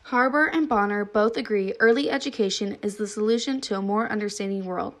 Harbour and Bonner both agree early education is the solution to a more understanding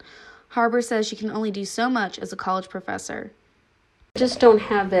world. Harbour says she can only do so much as a college professor. Just don't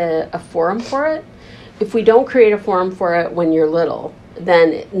have a forum for it. If we don't create a forum for it when you're little,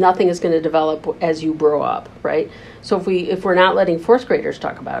 then nothing is going to develop as you grow up, right? So if we're not letting fourth graders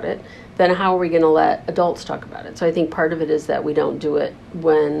talk about it, then how are we going to let adults talk about it? So I think part of it is that we don't do it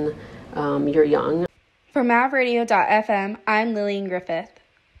when you're young. For Mavradio.fm, I'm Lillian Griffith.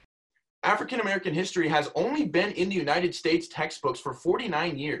 African American history has only been in the United States textbooks for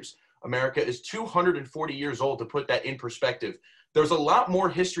 49 years. America is 240 years old, to put that in perspective. There's a lot more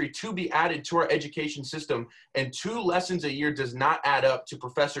history to be added to our education system, and 2 lessons a year does not add up to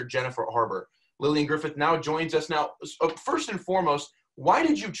Professor Jennifer Harbour. Lillian Griffith now joins us. Now, first and foremost, why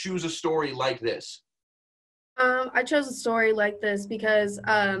did you choose a story like this? I chose a story like this because,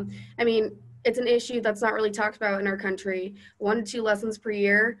 it's an issue that's not really talked about in our country. 1 to 2 lessons per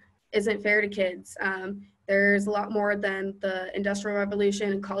year isn't fair to kids. There's a lot more than the Industrial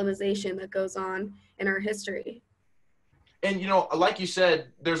Revolution and colonization that goes on in our history. And, you know, like you said,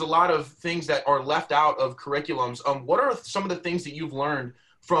 there's a lot of things that are left out of curriculums. What are some of the things that you've learned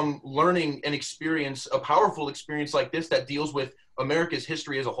from learning an experience, a powerful experience like this that deals with America's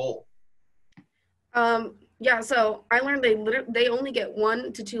history as a whole? So I learned they only get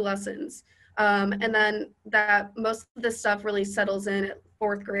 1 to 2 lessons. And then that most of this stuff really settles in at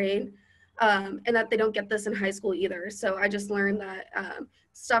 4th grade, and that they don't get this in high school either. So I just learned that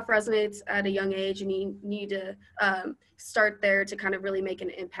stuff resonates at a young age, and you need to start there to kind of really make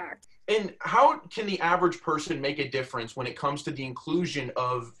an impact. And how can the average person make a difference when it comes to the inclusion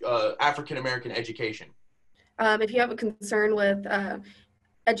of African American education? If you have a concern with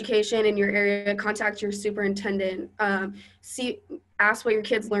education in your area, contact your superintendent, ask what your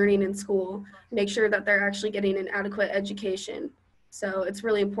kid's learning in school, make sure that they're actually getting an adequate education. So it's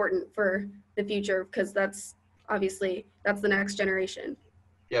really important for the future because that's the next generation.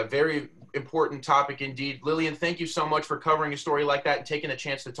 Yeah, very important topic indeed. Lillian, thank you so much for covering a story like that and taking a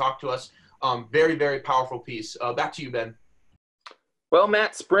chance to talk to us. Very, very powerful piece. Back to you, Ben. Well,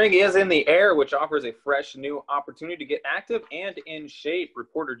 Matt, spring is in the air, which offers a fresh new opportunity to get active and in shape.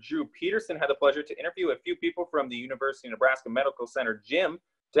 Reporter Drew Peterson had the pleasure to interview a few people from the University of Nebraska Medical Center gym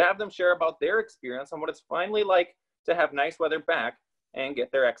to have them share about their experience on what it's finally like to have nice weather back and get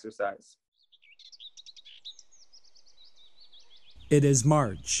their exercise. It is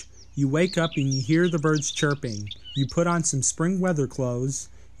March. You wake up and you hear the birds chirping. You put on some spring weather clothes.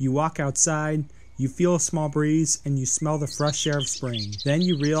 You walk outside. You feel a small breeze and you smell the fresh air of spring. Then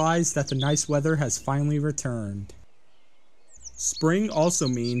you realize that the nice weather has finally returned. Spring also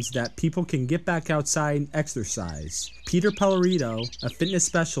means that people can get back outside and exercise. Peter Pellerito, a fitness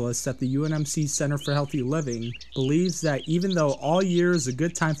specialist at the UNMC Center for Healthy Living, believes that even though all year is a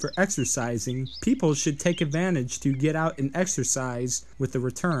good time for exercising, people should take advantage to get out and exercise with the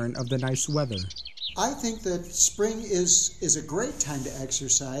return of the nice weather. I think that spring is a great time to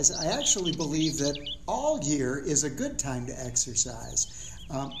exercise. I actually believe that all year is a good time to exercise.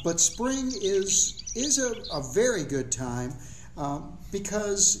 But spring is a very good time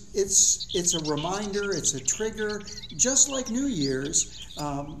because it's a reminder, it's a trigger, just like New Year's,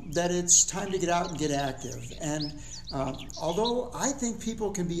 that it's time to get out and get active. And although I think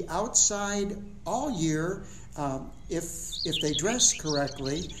people can be outside all year if they dress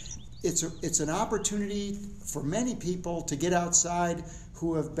correctly, it's an opportunity for many people to get outside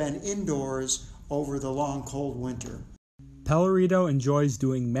who have been indoors over the long, cold winter. Pellerito enjoys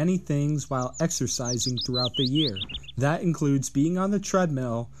doing many things while exercising throughout the year. That includes being on the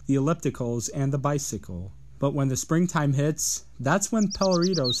treadmill, the ellipticals, and the bicycle. But when the springtime hits, that's when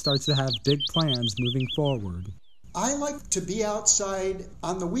Pellerito starts to have big plans moving forward. I like to be outside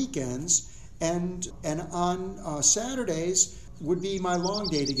on the weekends, and on Saturdays would be my long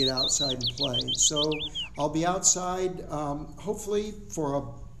day to get outside and play. So I'll be outside hopefully for a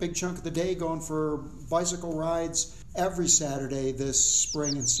big chunk of the day, going for bicycle rides every Saturday this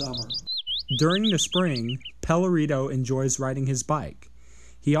spring and summer. During the spring, Pellerito enjoys riding his bike.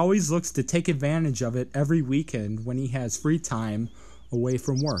 He always looks to take advantage of it every weekend when he has free time away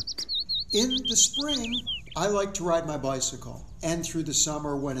from work. In the spring, I like to ride my bicycle, and through the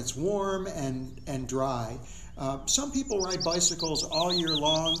summer when it's warm and dry. Some people ride bicycles all year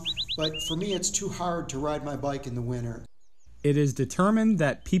long, but for me it's too hard to ride my bike in the winter. It is determined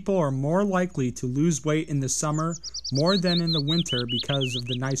that people are more likely to lose weight in the summer more than in the winter because of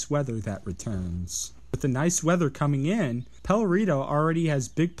the nice weather that returns. With the nice weather coming in, Pellerito already has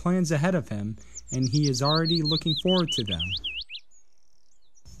big plans ahead of him, and he is already looking forward to them.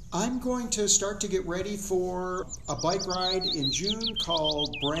 I'm going to start to get ready for a bike ride in June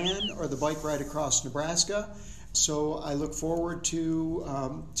called Bran, or the Bike Ride Across Nebraska. So I look forward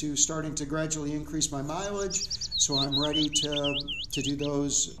to starting to gradually increase my mileage. So I'm ready to do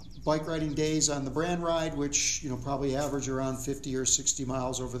those bike riding days on the Bran ride, which probably average around 50 or 60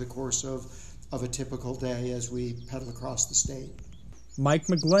 miles over the course of a typical day as we pedal across the state. Mike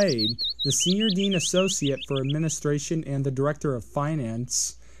McGlade, the Senior Dean Associate for Administration and the Director of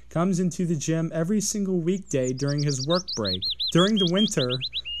Finance, comes into the gym every single weekday during his work break. During the winter,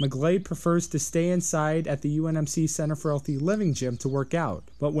 McGlade prefers to stay inside at the UNMC Center for Healthy Living gym to work out.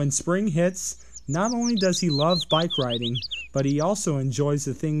 But when spring hits, not only does he love bike riding, but he also enjoys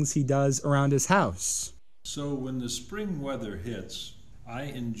the things he does around his house. So when the spring weather hits, I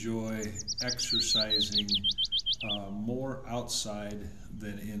enjoy exercising more outside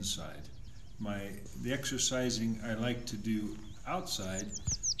than inside. The exercising I like to do outside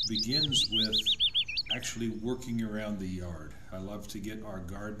begins with actually working around the yard. I love to get our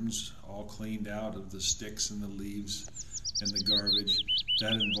gardens all cleaned out of the sticks and the leaves and the garbage.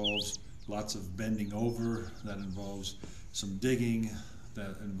 That involves lots of bending over, that involves some digging,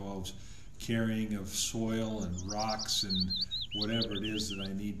 that involves carrying of soil and rocks and whatever it is that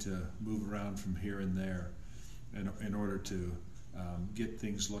I need to move around from here and there in order to get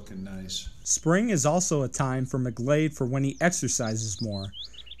things looking nice. Spring is also a time for McGlade for when he exercises more,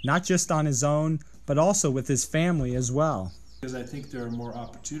 not just on his own, but also with his family as well. Because I think there are more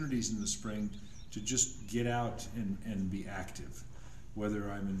opportunities in the spring to just get out and be active, whether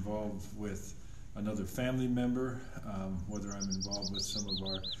I'm involved with another family member, whether I'm involved with some of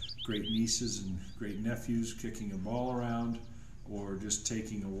our great nieces and great nephews kicking a ball around, or just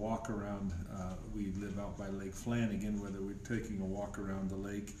taking a walk around. We live out by Lake Flanagan, whether we're taking a walk around the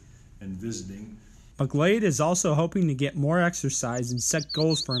lake and visiting. McGlade is also hoping to get more exercise and set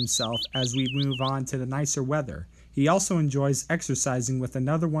goals for himself as we move on to the nicer weather. He also enjoys exercising with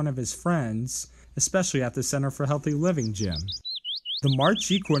another one of his friends, especially at the Center for Healthy Living gym. The March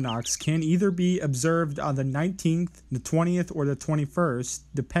equinox can either be observed on the 19th, the 20th, or the 21st,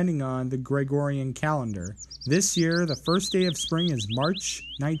 depending on the Gregorian calendar. This year, the first day of spring is March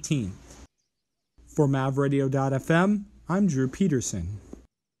 19th. For Mavradio.fm, I'm Drew Peterson.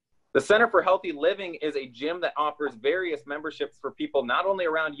 The Center for Healthy Living is a gym that offers various memberships for people not only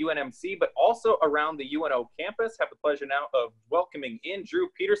around UNMC, but also around the UNO campus. Have the pleasure now of welcoming in Drew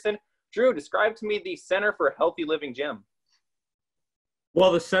Peterson. Drew, describe to me the Center for Healthy Living gym.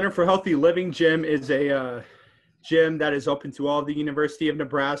 Well, the Center for Healthy Living gym is a gym that is open to all the University of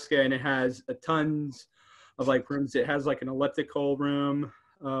Nebraska, and it has tons of rooms. It has an elliptical room,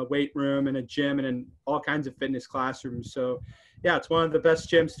 weight room, and a gym, and then all kinds of fitness classrooms. So yeah, it's one of the best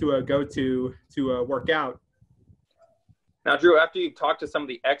gyms to go to work out. Now, Drew, after you talk to some of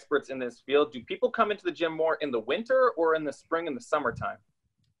the experts in this field, do people come into the gym more in the winter or in the spring and the summertime?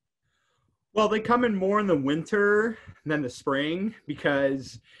 Well, they come in more in the winter than the spring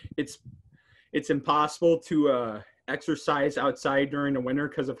because it's impossible to exercise outside during the winter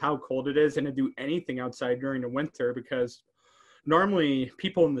because of how cold it is, and to do anything outside during the winter because normally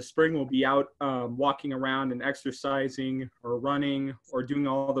people in the spring will be out walking around and exercising or running or doing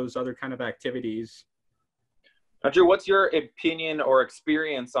all those other kind of activities. Now, Drew, what's your opinion or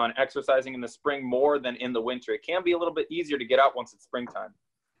experience on exercising in the spring more than in the winter? It can be a little bit easier to get out once it's springtime.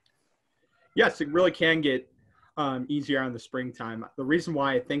 Yes, it really can get easier in the springtime. The reason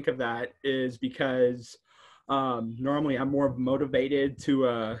why I think of that is because normally I'm more motivated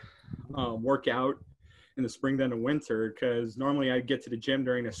to work out in the spring than the winter, because normally I get to the gym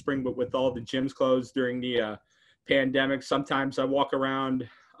during the spring, but with all the gyms closed during the pandemic, sometimes I walk around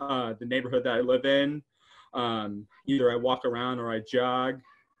the neighborhood that I live in. Either I walk around or I jog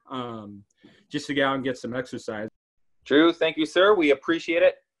just to get out and get some exercise. Drew, thank you, sir. We appreciate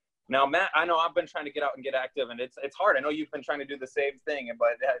it. Now, Matt, I know I've been trying to get out and get active, and it's hard. I know you've been trying to do the same thing, but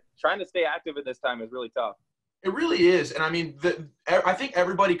trying to stay active at this time is really tough. It really is. And I mean, I think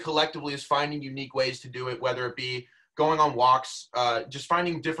everybody collectively is finding unique ways to do it, whether it be going on walks, just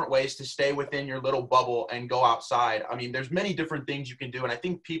finding different ways to stay within your little bubble and go outside. I mean, there's many different things you can do. And I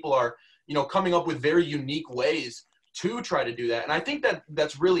think people are, coming up with very unique ways to try to do that. And I think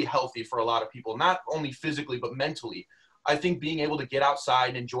that's really healthy for a lot of people, not only physically, but mentally. I think being able to get outside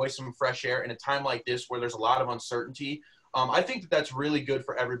and enjoy some fresh air in a time like this where there's a lot of uncertainty, I think that's really good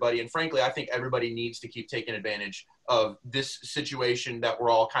for everybody. And frankly, I think everybody needs to keep taking advantage of this situation that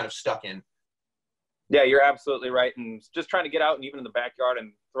we're all kind of stuck in. Yeah, you're absolutely right. And just trying to get out and even in the backyard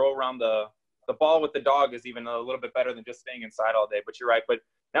and throw around the ball with the dog is even a little bit better than just staying inside all day. But you're right. But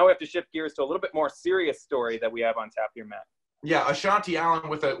now we have to shift gears to a little bit more serious story that we have on tap here, Matt. Yeah, Ashanti Allen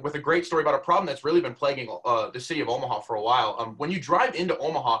with a great story about a problem that's really been plaguing the city of Omaha for a while. When you drive into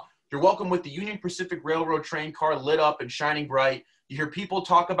Omaha, you're welcome with the Union Pacific Railroad train car lit up and shining bright. You hear people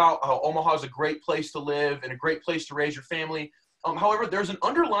talk about how Omaha is a great place to live and a great place to raise your family. However, there's an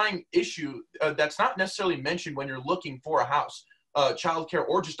underlying issue that's not necessarily mentioned when you're looking for a house, childcare,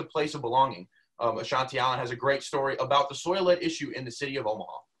 or just a place of belonging. Ashanti Allen has a great story about the soil lead issue in the city of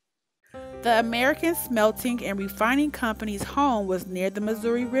Omaha. The American Smelting and Refining Company's home was near the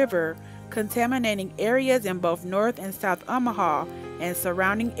Missouri River, contaminating areas in both North and South Omaha and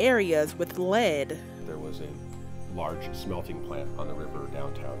surrounding areas with lead. There was a large smelting plant on the river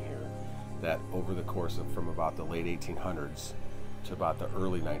downtown here that over the course of from about the late 1800s to about the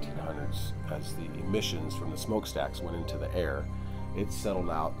early 1900s, as the emissions from the smokestacks went into the air, it settled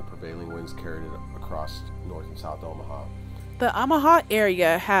out. The prevailing winds carried it across North and South Omaha. The Omaha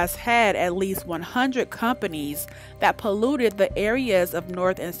area has had at least 100 companies that polluted the areas of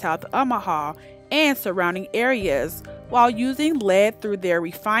North and South Omaha and surrounding areas while using lead through their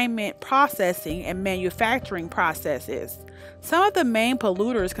refinement, processing, and manufacturing processes. Some of the main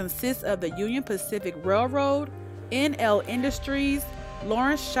polluters consist of the Union Pacific Railroad, NL Industries,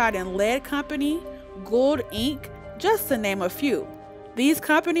 Lawrence Shot and Lead Company, Gould Inc., just to name a few. These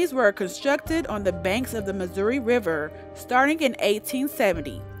companies were constructed on the banks of the Missouri River starting in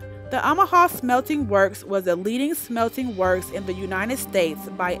 1870. The Omaha Smelting Works was a leading smelting works in the United States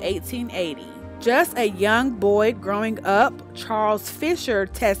by 1880. Just a young boy growing up, Charles Fisher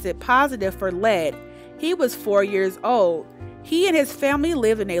tested positive for lead. He was 4 years old. He and his family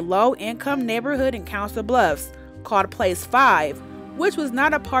lived in a low-income neighborhood in Council Bluffs called Place 5, which was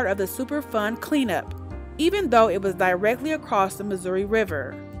not a part of the Superfund cleanup. even though it was directly across the Missouri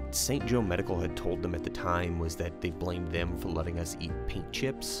River. St. Joe Medical had told them at the time was that they blamed them for letting us eat paint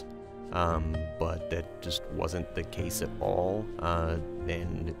chips, but that just wasn't the case at all.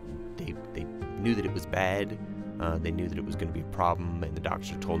 And they knew that it was bad. They knew that it was going to be a problem, and the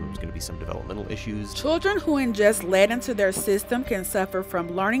doctor told them there was going to be some developmental issues. Children who ingest lead into their system can suffer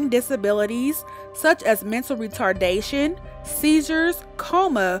from learning disabilities such as mental retardation, seizures,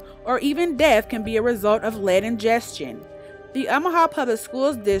 coma, or even death can be a result of lead ingestion. The Omaha Public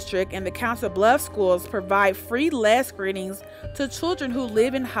Schools District and the Council Bluffs Schools provide free lead screenings to children who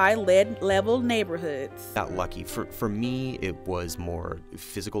live in high lead level neighborhoods. Got lucky. For me, it was more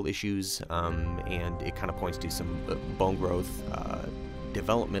physical issues, and it kind of points to some bone growth.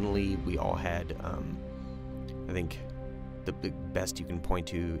 Developmentally, we all had, I think the best you can point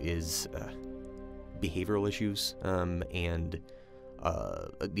to is behavioral issues, and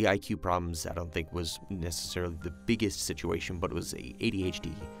the IQ problems I don't think was necessarily the biggest situation, but it was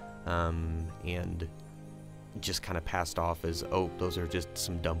ADHD, and just kind of passed off as, oh, those are just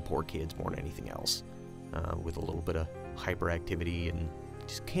some dumb poor kids more than anything else, with a little bit of hyperactivity and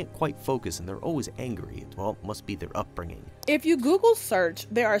just can't quite focus, and they're always angry. Well, it must be their upbringing. If you Google search,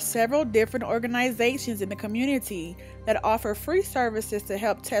 there are several different organizations in the community that offer free services to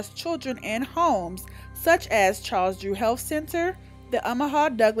help test children and homes, such as Charles Drew Health Center, the Omaha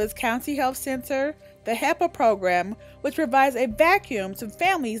Douglas County Health Center, the HEPA program, which provides a vacuum to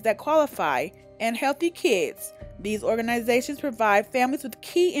families that qualify, and Healthy Kids. These organizations provide families with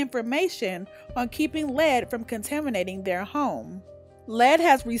key information on keeping lead from contaminating their home. Lead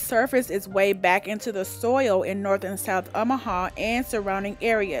has resurfaced its way back into the soil in North and South Omaha and surrounding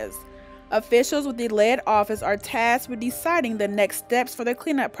areas. Officials with the lead office are tasked with deciding the next steps for the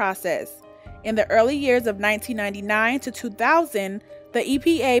cleanup process. In the early years of 1999 to 2000, the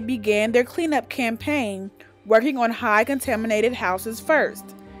EPA began their cleanup campaign, working on high contaminated houses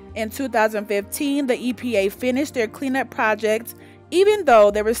first. In 2015, the EPA finished their cleanup project, even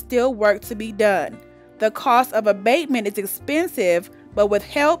though there was still work to be done. The cost of abatement is expensive, but with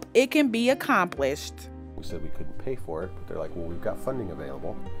help, it can be accomplished. We said we couldn't pay for it, but they're like, well, we've got funding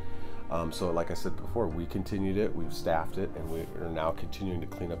available. So like I said before, we continued it, we've staffed it, and we are now continuing to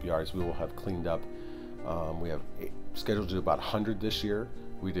clean up yards. We will have cleaned up, we have scheduled to do about 100 this year.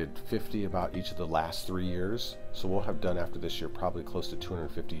 We did 50 about each of the last 3 years. So we'll have done after this year probably close to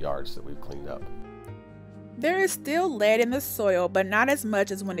 250 yards that we've cleaned up. There is still lead in the soil, but not as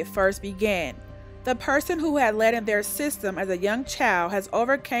much as when it first began. The person who had lead in their system as a young child has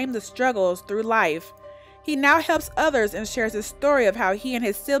overcome the struggles through life. He now helps others and shares the story of how he and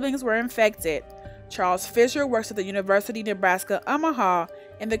his siblings were infected. Charles Fisher works at the University of Nebraska-Omaha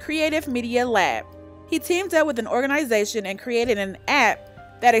in the Creative Media Lab. He teamed up with an organization and created an app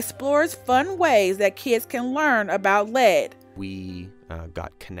that explores fun ways that kids can learn about lead. We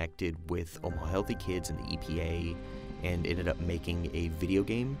got connected with Omaha Healthy Kids and the EPA and ended up making a video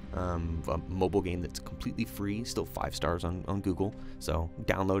game, a mobile game that's completely free, still 5 stars on Google. So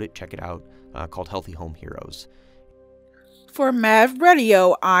download it, check it out, called Healthy Home Heroes. For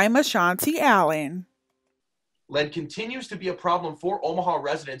Mavradio, I'm Ashanti Allen. Lead continues to be a problem for Omaha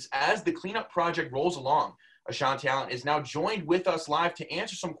residents as the cleanup project rolls along. Ashanti Allen is now joined with us live to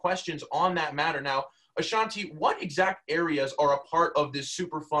answer some questions on that matter. Now, Ashanti, what exact areas are a part of this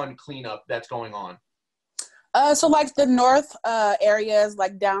super fun cleanup that's going on? So like the north areas,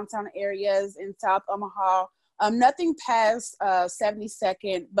 like downtown areas in South Omaha, nothing past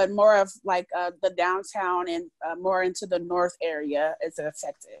 72nd, but more of like the downtown and more into the north area is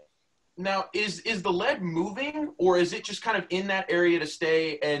affected. Now, is the lead moving, or is it just kind of in that area to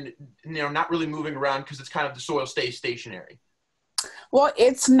stay and, you know, not really moving around because it's kind of the soil stays stationary? Well,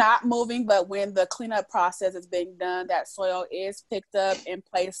 it's not moving, but when the cleanup process is being done, that soil is picked up and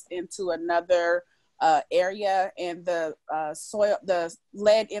placed into another area, and the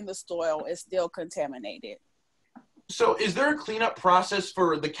lead in the soil is still contaminated. So is there a cleanup process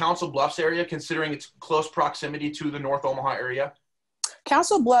for the Council Bluffs area, considering its close proximity to the North Omaha area?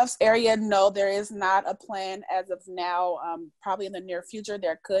 Council Bluffs area, no, there is not a plan as of now. Probably in the near future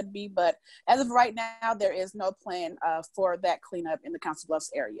there could be, but as of right now, there is no plan for that cleanup in the Council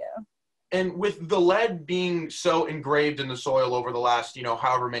Bluffs area. And with the lead being so engraved in the soil over the last, you know,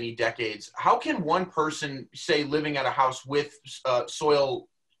 however many decades, how can one person, say, living at a house with soil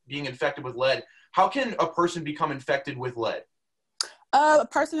being infected with lead, how can a person become infected with lead? A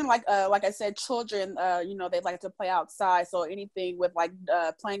person like I said, children, you know, they like to play outside. So anything with like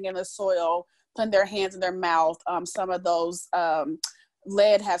playing in the soil, putting their hands in their mouth, some of those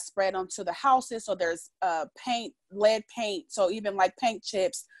lead has spread onto the houses. So there's lead paint. So even like paint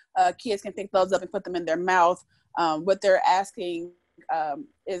chips, kids can pick those up and put them in their mouth. What they're asking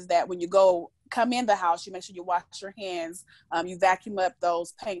is that when you come in the house, you make sure you wash your hands, you vacuum up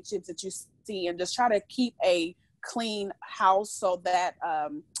those paint chips that you see, and just try to keep a clean house so that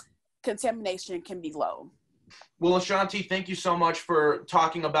contamination can be low. Well, Ashanti, thank you so much for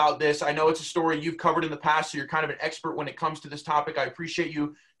talking about this. I know it's a story you've covered in the past, so you're kind of an expert when it comes to this topic. I appreciate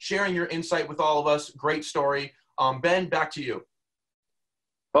you sharing your insight with all of us. Great story. Ben, back to you.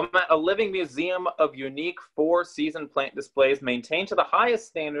 Well, Matt, a living museum of unique four-season plant displays maintained to the highest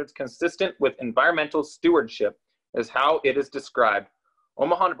standards consistent with environmental stewardship is how it is described.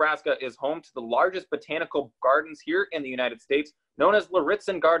 Omaha, Nebraska is home to the largest botanical gardens here in the United States, known as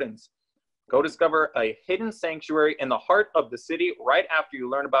Lauritzen Gardens. Go discover a hidden sanctuary in the heart of the city right after you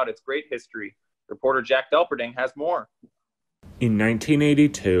learn about its great history. Reporter Jack Delperding has more. In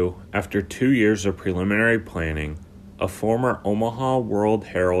 1982, after 2 years of preliminary planning, a former Omaha World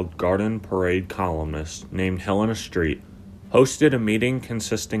Herald Garden Parade columnist named Helena Street hosted a meeting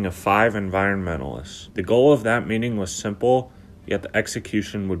consisting of 5 environmentalists. The goal of that meeting was simple, yet the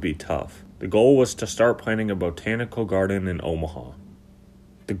execution would be tough. The goal was to start planting a botanical garden in Omaha.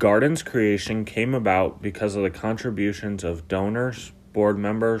 The garden's creation came about because of the contributions of donors, board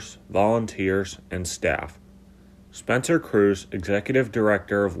members, volunteers, and staff. Spencer Cruz, executive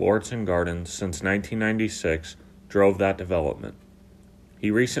director of Lauritzen Gardens since 1996, drove that development.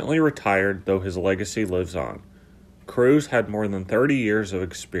 He recently retired, though his legacy lives on. Cruz had more than 30 years of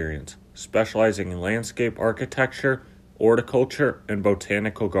experience, specializing in landscape architecture, horticulture, and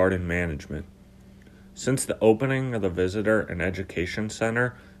botanical garden management. Since the opening of the Visitor and Education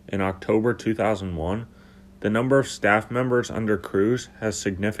Center in October 2001, the number of staff members under Cruz has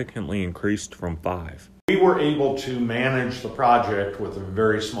significantly increased from 5. We were able to manage the project with a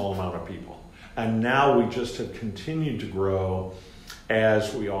very small amount of people. And now we just have continued to grow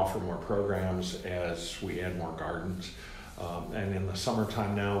as we offer more programs, as we add more gardens. And in the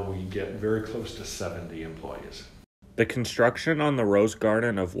summertime now, we get very close to 70 employees. The construction on the Rose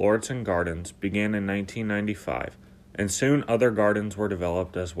Garden of Lauritzen Gardens began in 1995, and soon other gardens were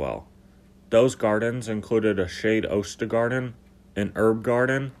developed as well. Those gardens included a shade Osta garden, an herb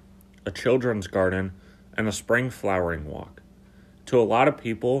garden, a children's garden, and a spring flowering walk. To a lot of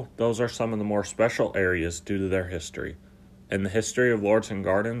people, those are some of the more special areas due to their history, and the history of Lauritzen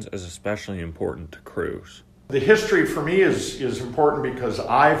Gardens is especially important to Cruz. The history for me is important because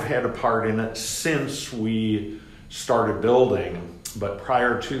I've had a part in it since we started building, but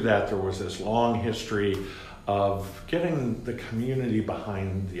prior to that there was this long history of getting the community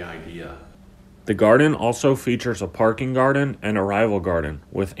behind the idea. The garden also features a parking garden and arrival garden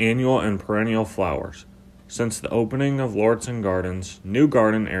with annual and perennial flowers. Since the opening of Lauritzen Gardens, new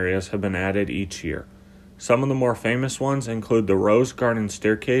garden areas have been added each year. Some of the more famous ones include the Rose Garden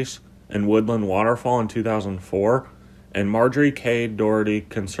Staircase and Woodland Waterfall in 2004, and Marjorie K. Doherty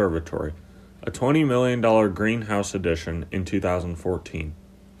Conservatory, a $20 million greenhouse addition in 2014.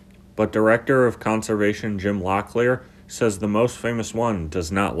 But Director of Conservation Jim Locklear says the most famous one does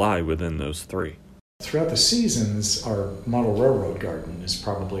not lie within those 3. Throughout the seasons, our model railroad garden is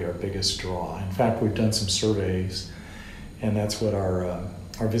probably our biggest draw. In fact, we've done some surveys, and that's what our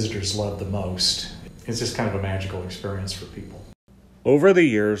visitors love the most. It's just kind of a magical experience for people. Over the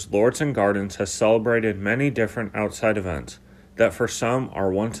years, Lauritzen Gardens has celebrated many different outside events that for some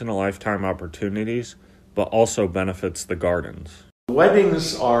are once-in-a-lifetime opportunities, but also benefits the gardens.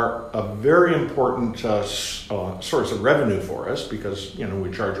 Weddings are a very important source of revenue for us because,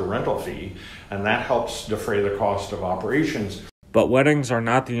 we charge a rental fee, and that helps defray the cost of operations. But weddings are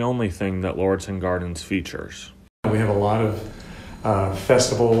not the only thing that Lauritzen Gardens features. We have a lot of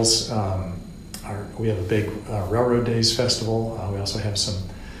festivals. We have a big Railroad Days festival. We also have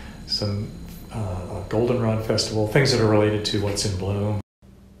some Goldenrod Festival, things that are related to what's in bloom.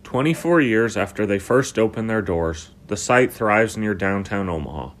 24 years after they first opened their doors, the site thrives near downtown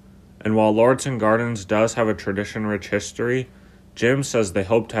Omaha. And while Lauritzen Gardens does have a tradition-rich history, Jim says they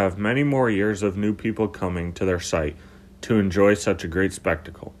hope to have many more years of new people coming to their site to enjoy such a great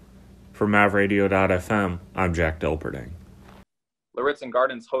spectacle. For Mavradio.fm, I'm Jack Delperding. Lauritzen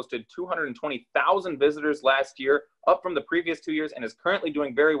Gardens hosted 220,000 visitors last year, up from the previous 2 years, and is currently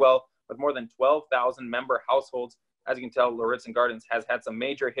doing very well with more than 12,000 member households. As you can tell, Lauritzen Gardens has had some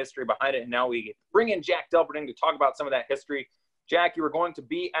major history behind it, and now we bring in Jack Delperding to talk about some of that history. Jack, you were going to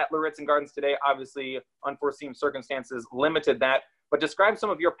be at Lauritzen Gardens today. Obviously, unforeseen circumstances limited that, but describe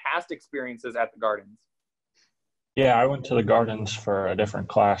some of your past experiences at the gardens. Yeah, I went to the gardens for a different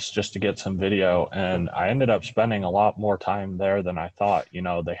class just to get some video, and I ended up spending a lot more time there than I thought. You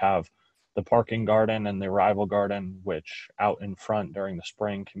know, they have the parking garden and the arrival garden, which out in front during the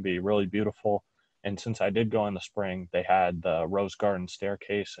spring can be really beautiful. And since I did go in the spring, they had the rose garden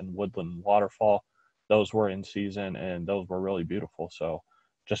staircase and woodland waterfall. Those were in season and those were really beautiful. So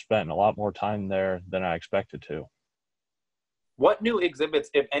just spent a lot more time there than I expected to. What new exhibits,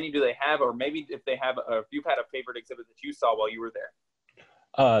 if any, do they have, or maybe if they have, if you've had a favorite exhibit that you saw while you were there?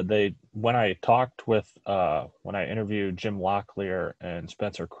 When I talked with when I interviewed Jim Locklear and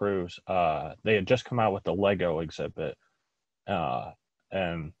Spencer Cruz, they had just come out with the Lego exhibit,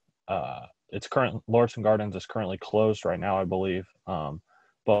 and it's current Lordson Gardens is currently closed right now, I believe.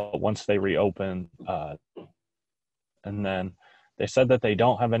 But once they reopen, and then they said that they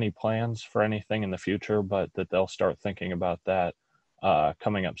don't have any plans for anything in the future, but that they'll start thinking about that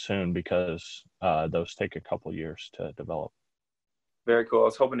coming up soon because those take a couple years to develop. Very cool. I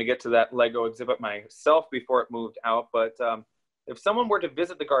was hoping to get to that Lego exhibit myself before it moved out, but if someone were to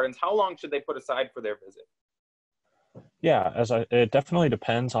visit the gardens, how long should they put aside for their visit? Yeah, it definitely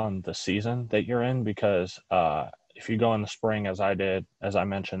depends on the season that you're in because if you go in the spring, as I did, as I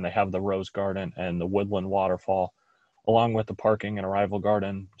mentioned, they have the rose garden and the woodland waterfall along with the parking and arrival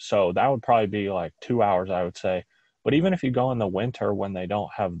garden. So that would probably be like 2 hours, I would say. But even if you go in the winter when they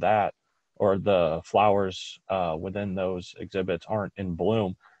don't have that or the flowers within those exhibits aren't in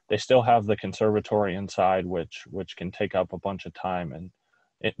bloom, they still have the conservatory inside, which can take up a bunch of time. And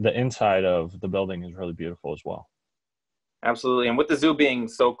the inside of the building is really beautiful as well. Absolutely. And with the zoo being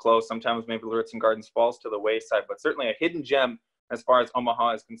so close, sometimes maybe Lordson Gardens falls to the wayside, but certainly a hidden gem as far as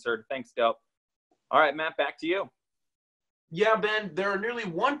Omaha is concerned. Thanks, Del. All right, Matt, back to you. Yeah, Ben, there are nearly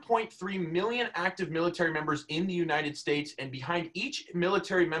 1.3 million active military members in the United States, and behind each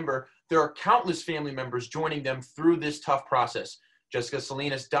military member, there are countless family members joining them through this tough process. Jessica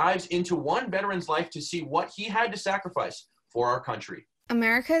Salinas dives into one veteran's life to see what he had to sacrifice for our country.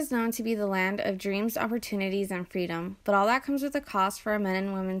 America is known to be the land of dreams, opportunities, and freedom, but all that comes with a cost for our men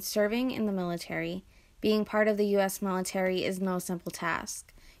and women serving in the military. Being part of the U.S. military is no simple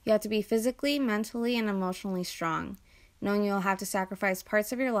task. You have to be physically, mentally, and emotionally strong, knowing you'll have to sacrifice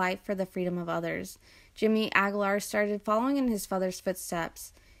parts of your life for the freedom of others. Jimmy Aguilar started following in his father's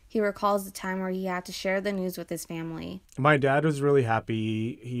footsteps. He recalls the time where he had to share the news with his family. My dad was really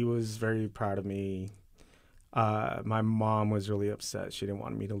happy. He was very proud of me. My mom was really upset. She didn't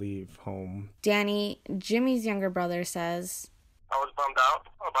want me to leave home. Danny, Jimmy's younger brother, says, I was bummed out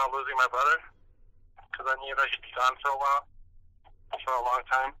about losing my brother because I knew that he'd be gone for a while, for a long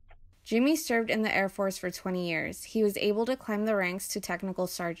time. Jimmy served in the Air Force for 20 years. He was able to climb the ranks to technical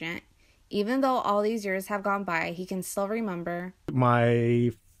sergeant. Even though all these years have gone by, he can still remember.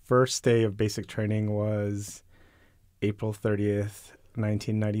 My first day of basic training was April 30th,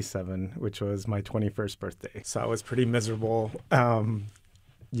 1997, which was my 21st birthday. So I was pretty miserable.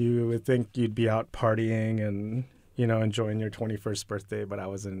 You would think you'd be out partying and, enjoying your 21st birthday, but I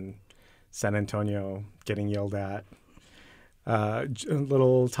was in San Antonio getting yelled at. A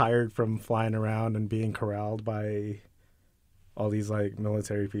little tired from flying around and being corralled by all these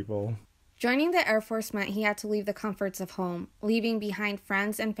military people. Joining the Air Force meant he had to leave the comforts of home, leaving behind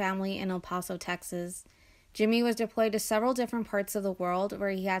friends and family in El Paso, Texas. Jimmy was deployed to several different parts of the world where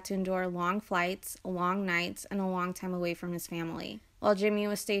he had to endure long flights, long nights, and a long time away from his family. While Jimmy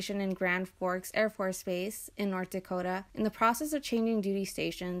was stationed in Grand Forks Air Force Base in North Dakota, in the process of changing duty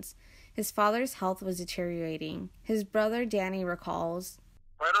stations, his father's health was deteriorating. His brother Danny recalls,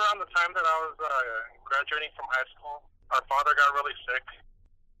 Right around the time that I was graduating from high school, our father got really sick.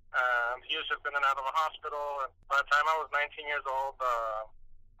 He was just in and out of a hospital. And by the time I was 19 years old,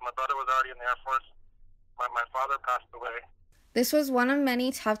 my brother was already in the Air Force. My father passed away. This was one of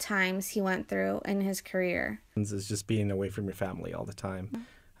many tough times he went through in his career. It's just being away from your family all the time.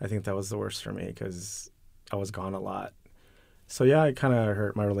 I think that was the worst for me because I was gone a lot. So yeah, it kind of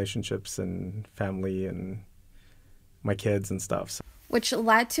hurt my relationships and family and my kids and stuff. Which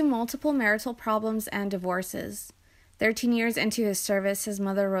led to multiple marital problems and divorces. 13 years into his service, his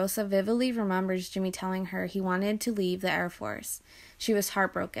mother Rosa vividly remembers Jimmy telling her he wanted to leave the Air Force. She was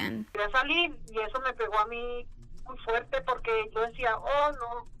heartbroken.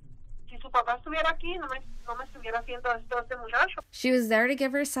 She was there to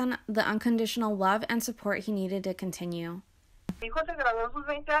give her son the unconditional love and support he needed to continue.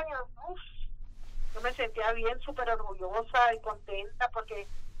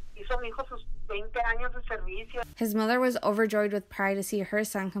 His mother was overjoyed with pride to see her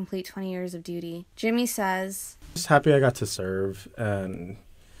son complete 20 years of duty. Jimmy says, Just happy I got to serve, and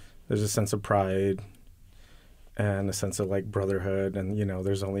there's a sense of pride and a sense of like brotherhood. And, you know,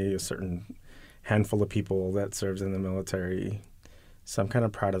 there's only a certain handful of people that serves in the military. So I'm kind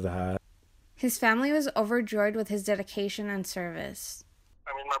of proud of that. His family was overjoyed with his dedication and service.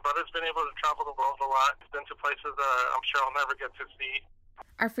 I mean, my brother's been able to travel the world a lot. He's been to places I'm sure I'll never get to see.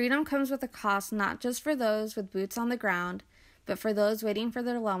 Our freedom comes with a cost, not just for those with boots on the ground, but for those waiting for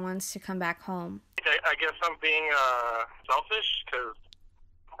their loved ones to come back home. I guess I'm being selfish because,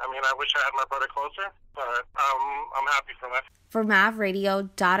 I mean, I wish I had my brother closer, but I'm happy for that. For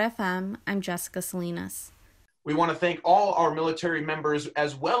Mavradio.fm, I'm Jessica Salinas. We want to thank all our military members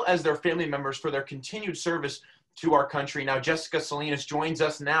as well as their family members for their continued service to our country. Now, Jessica Salinas joins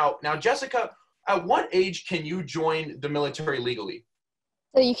us now. Now, Jessica, at what age can you join the military legally?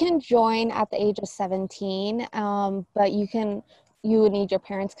 So you can join at the age of 17, but you would need your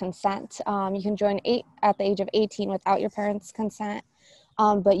parents' consent. You can join at the age of 18 without your parents' consent,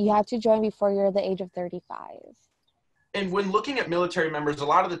 but you have to join before you're the age of 35. And when looking at military members, a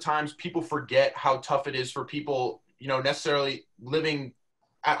lot of the times people forget how tough it is for people, you know, necessarily living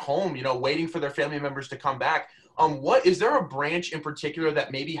at home, you know, waiting for their family members to come back. Is there a branch in particular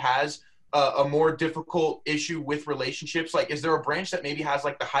that maybe has a more difficult issue with relationships? Like, is there a branch that maybe has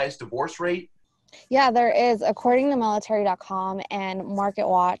like the highest divorce rate? Yeah, there is. According to military.com and Market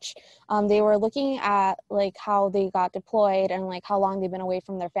Watch, they were looking at like how they got deployed and like how long they've been away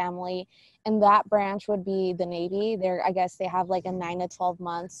from their family. And that branch would be the Navy. I guess they have like a 9 to 12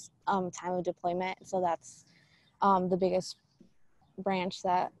 months time of deployment. So that's the biggest branch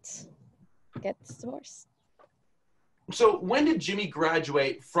that gets divorced. So when did Jimmy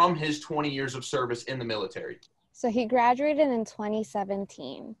graduate from his 20 years of service in the military? So he graduated in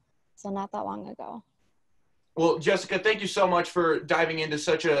 2017, so not that long ago. Well, Jessica, thank you so much for diving into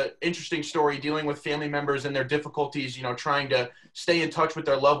such an interesting story, dealing with family members and their difficulties, you know, trying to stay in touch with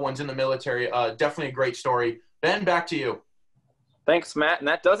their loved ones in the military. Definitely a great story. Ben, back to you. Thanks, Matt. And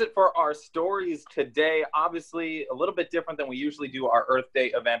that does it for our stories today. Obviously, a little bit different than we usually do our Earth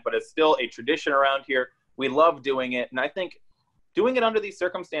Day event, but it's still a tradition around here. We love doing it. And I think doing it under these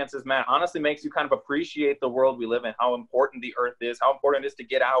circumstances, Matt, honestly makes you kind of appreciate the world we live in, how important the Earth is, how important it is to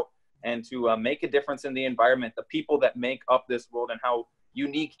get out and to make a difference in the environment, the people that make up this world and how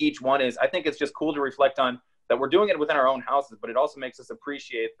unique each one is. I think it's just cool to reflect on that we're doing it within our own houses, but it also makes us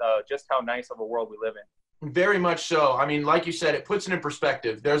appreciate just how nice of a world we live in. Very much so. I mean, like you said, it puts it in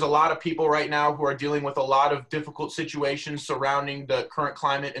perspective. There's a lot of people right now who are dealing with a lot of difficult situations surrounding the current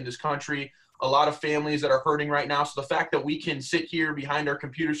climate in this country, a lot of families that are hurting right now. So the fact that we can sit here behind our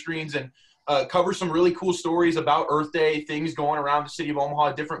computer screens and cover some really cool stories about Earth Day, things going around the city of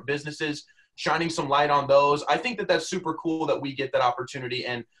Omaha, different businesses, shining some light on those. I think that that's super cool that we get that opportunity.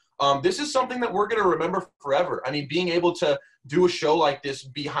 And this is something that we're going to remember forever. I mean, being able to do a show like this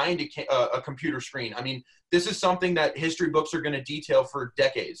behind a computer screen. I mean, this is something that history books are going to detail for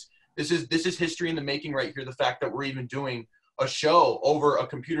decades. This is history in the making right here, the fact that we're even doing a show over a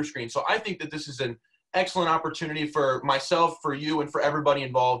computer screen. So I think that this is an excellent opportunity for myself, for you, and for everybody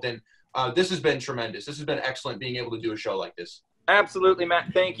involved. And this has been tremendous. This has been excellent being able to do a show like this. Absolutely,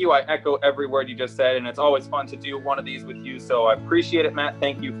 Matt. Thank you. I echo every word you just said, and it's always fun to do one of these with you. So I appreciate it, Matt.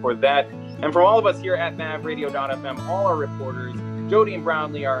 Thank you for that. And from all of us here at Mavradio.fm, all our reporters, Jody and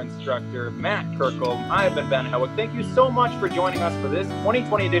Brownlee, our instructor, Matt Kirkle, I've been Ben Howick. Thank you so much for joining us for this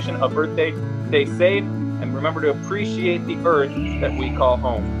 2020 edition of Earth Day. Stay safe, and remember to appreciate the earth that we call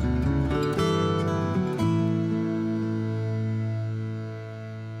home.